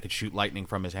a guy that could shoot lightning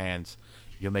from his hands.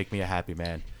 You'll make me a happy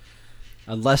man.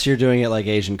 Unless you're doing it like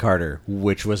Agent Carter,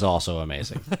 which was also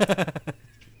amazing.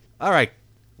 All right.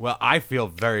 Well, I feel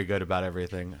very good about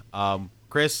everything.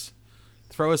 Chris,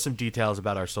 throw us some details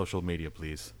about our social media,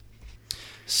 please.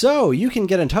 So you can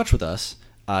get in touch with us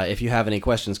if you have any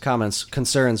questions, comments,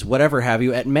 concerns, whatever have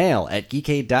you, at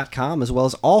mail@geekade.com, as well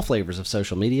as all flavors of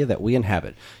social media that we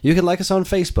inhabit. You can like us on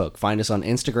Facebook, find us on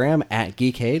Instagram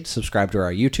 @Geekade, subscribe to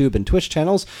our YouTube and Twitch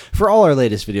channels for all our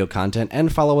latest video content,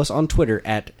 and follow us on Twitter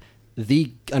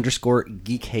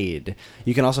 @_Geekade.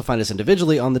 You can also find us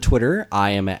individually on the Twitter.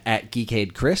 I am at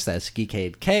Geekade Chris, that's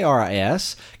Geekade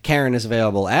KRIS. Karen is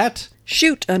available at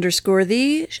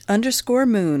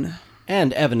shoot_the_moon.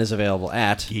 And Evan is available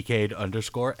at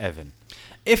Geekade_Evan.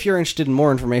 If you're interested in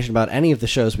more information about any of the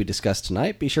shows we discussed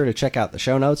tonight, be sure to check out the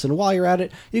show notes, and while you're at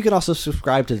it, you can also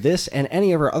subscribe to this and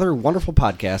any of our other wonderful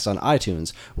podcasts on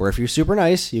iTunes, where if you're super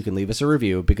nice, you can leave us a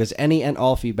review, because any and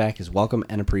all feedback is welcome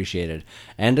and appreciated.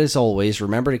 And as always,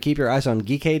 remember to keep your eyes on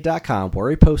Geekade.com, where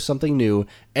we post something new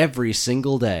every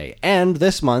single day. And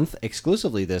this month,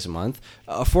 exclusively this month,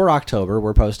 for October,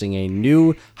 we're posting a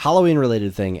new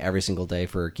Halloween-related thing every single day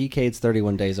for Geekade's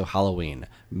 31 Days of Halloween.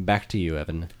 Back to you,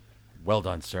 Evan. Well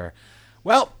done, sir.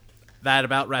 Well, that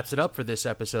about wraps it up for this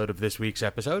episode of this week's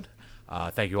episode.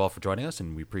 Thank you all for joining us,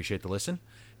 and we appreciate the listen.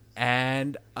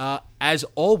 And as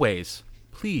always,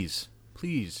 please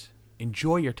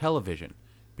enjoy your television,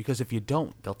 because if you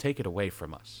don't, they'll take it away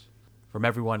from us. From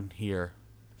everyone here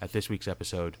at this week's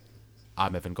episode,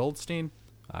 I'm Evan Goldstein.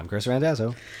 I'm Chris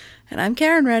Randazzo. And I'm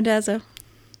Karen Randazzo.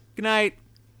 Good night.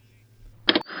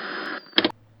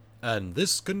 And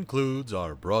this concludes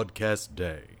our broadcast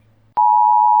day.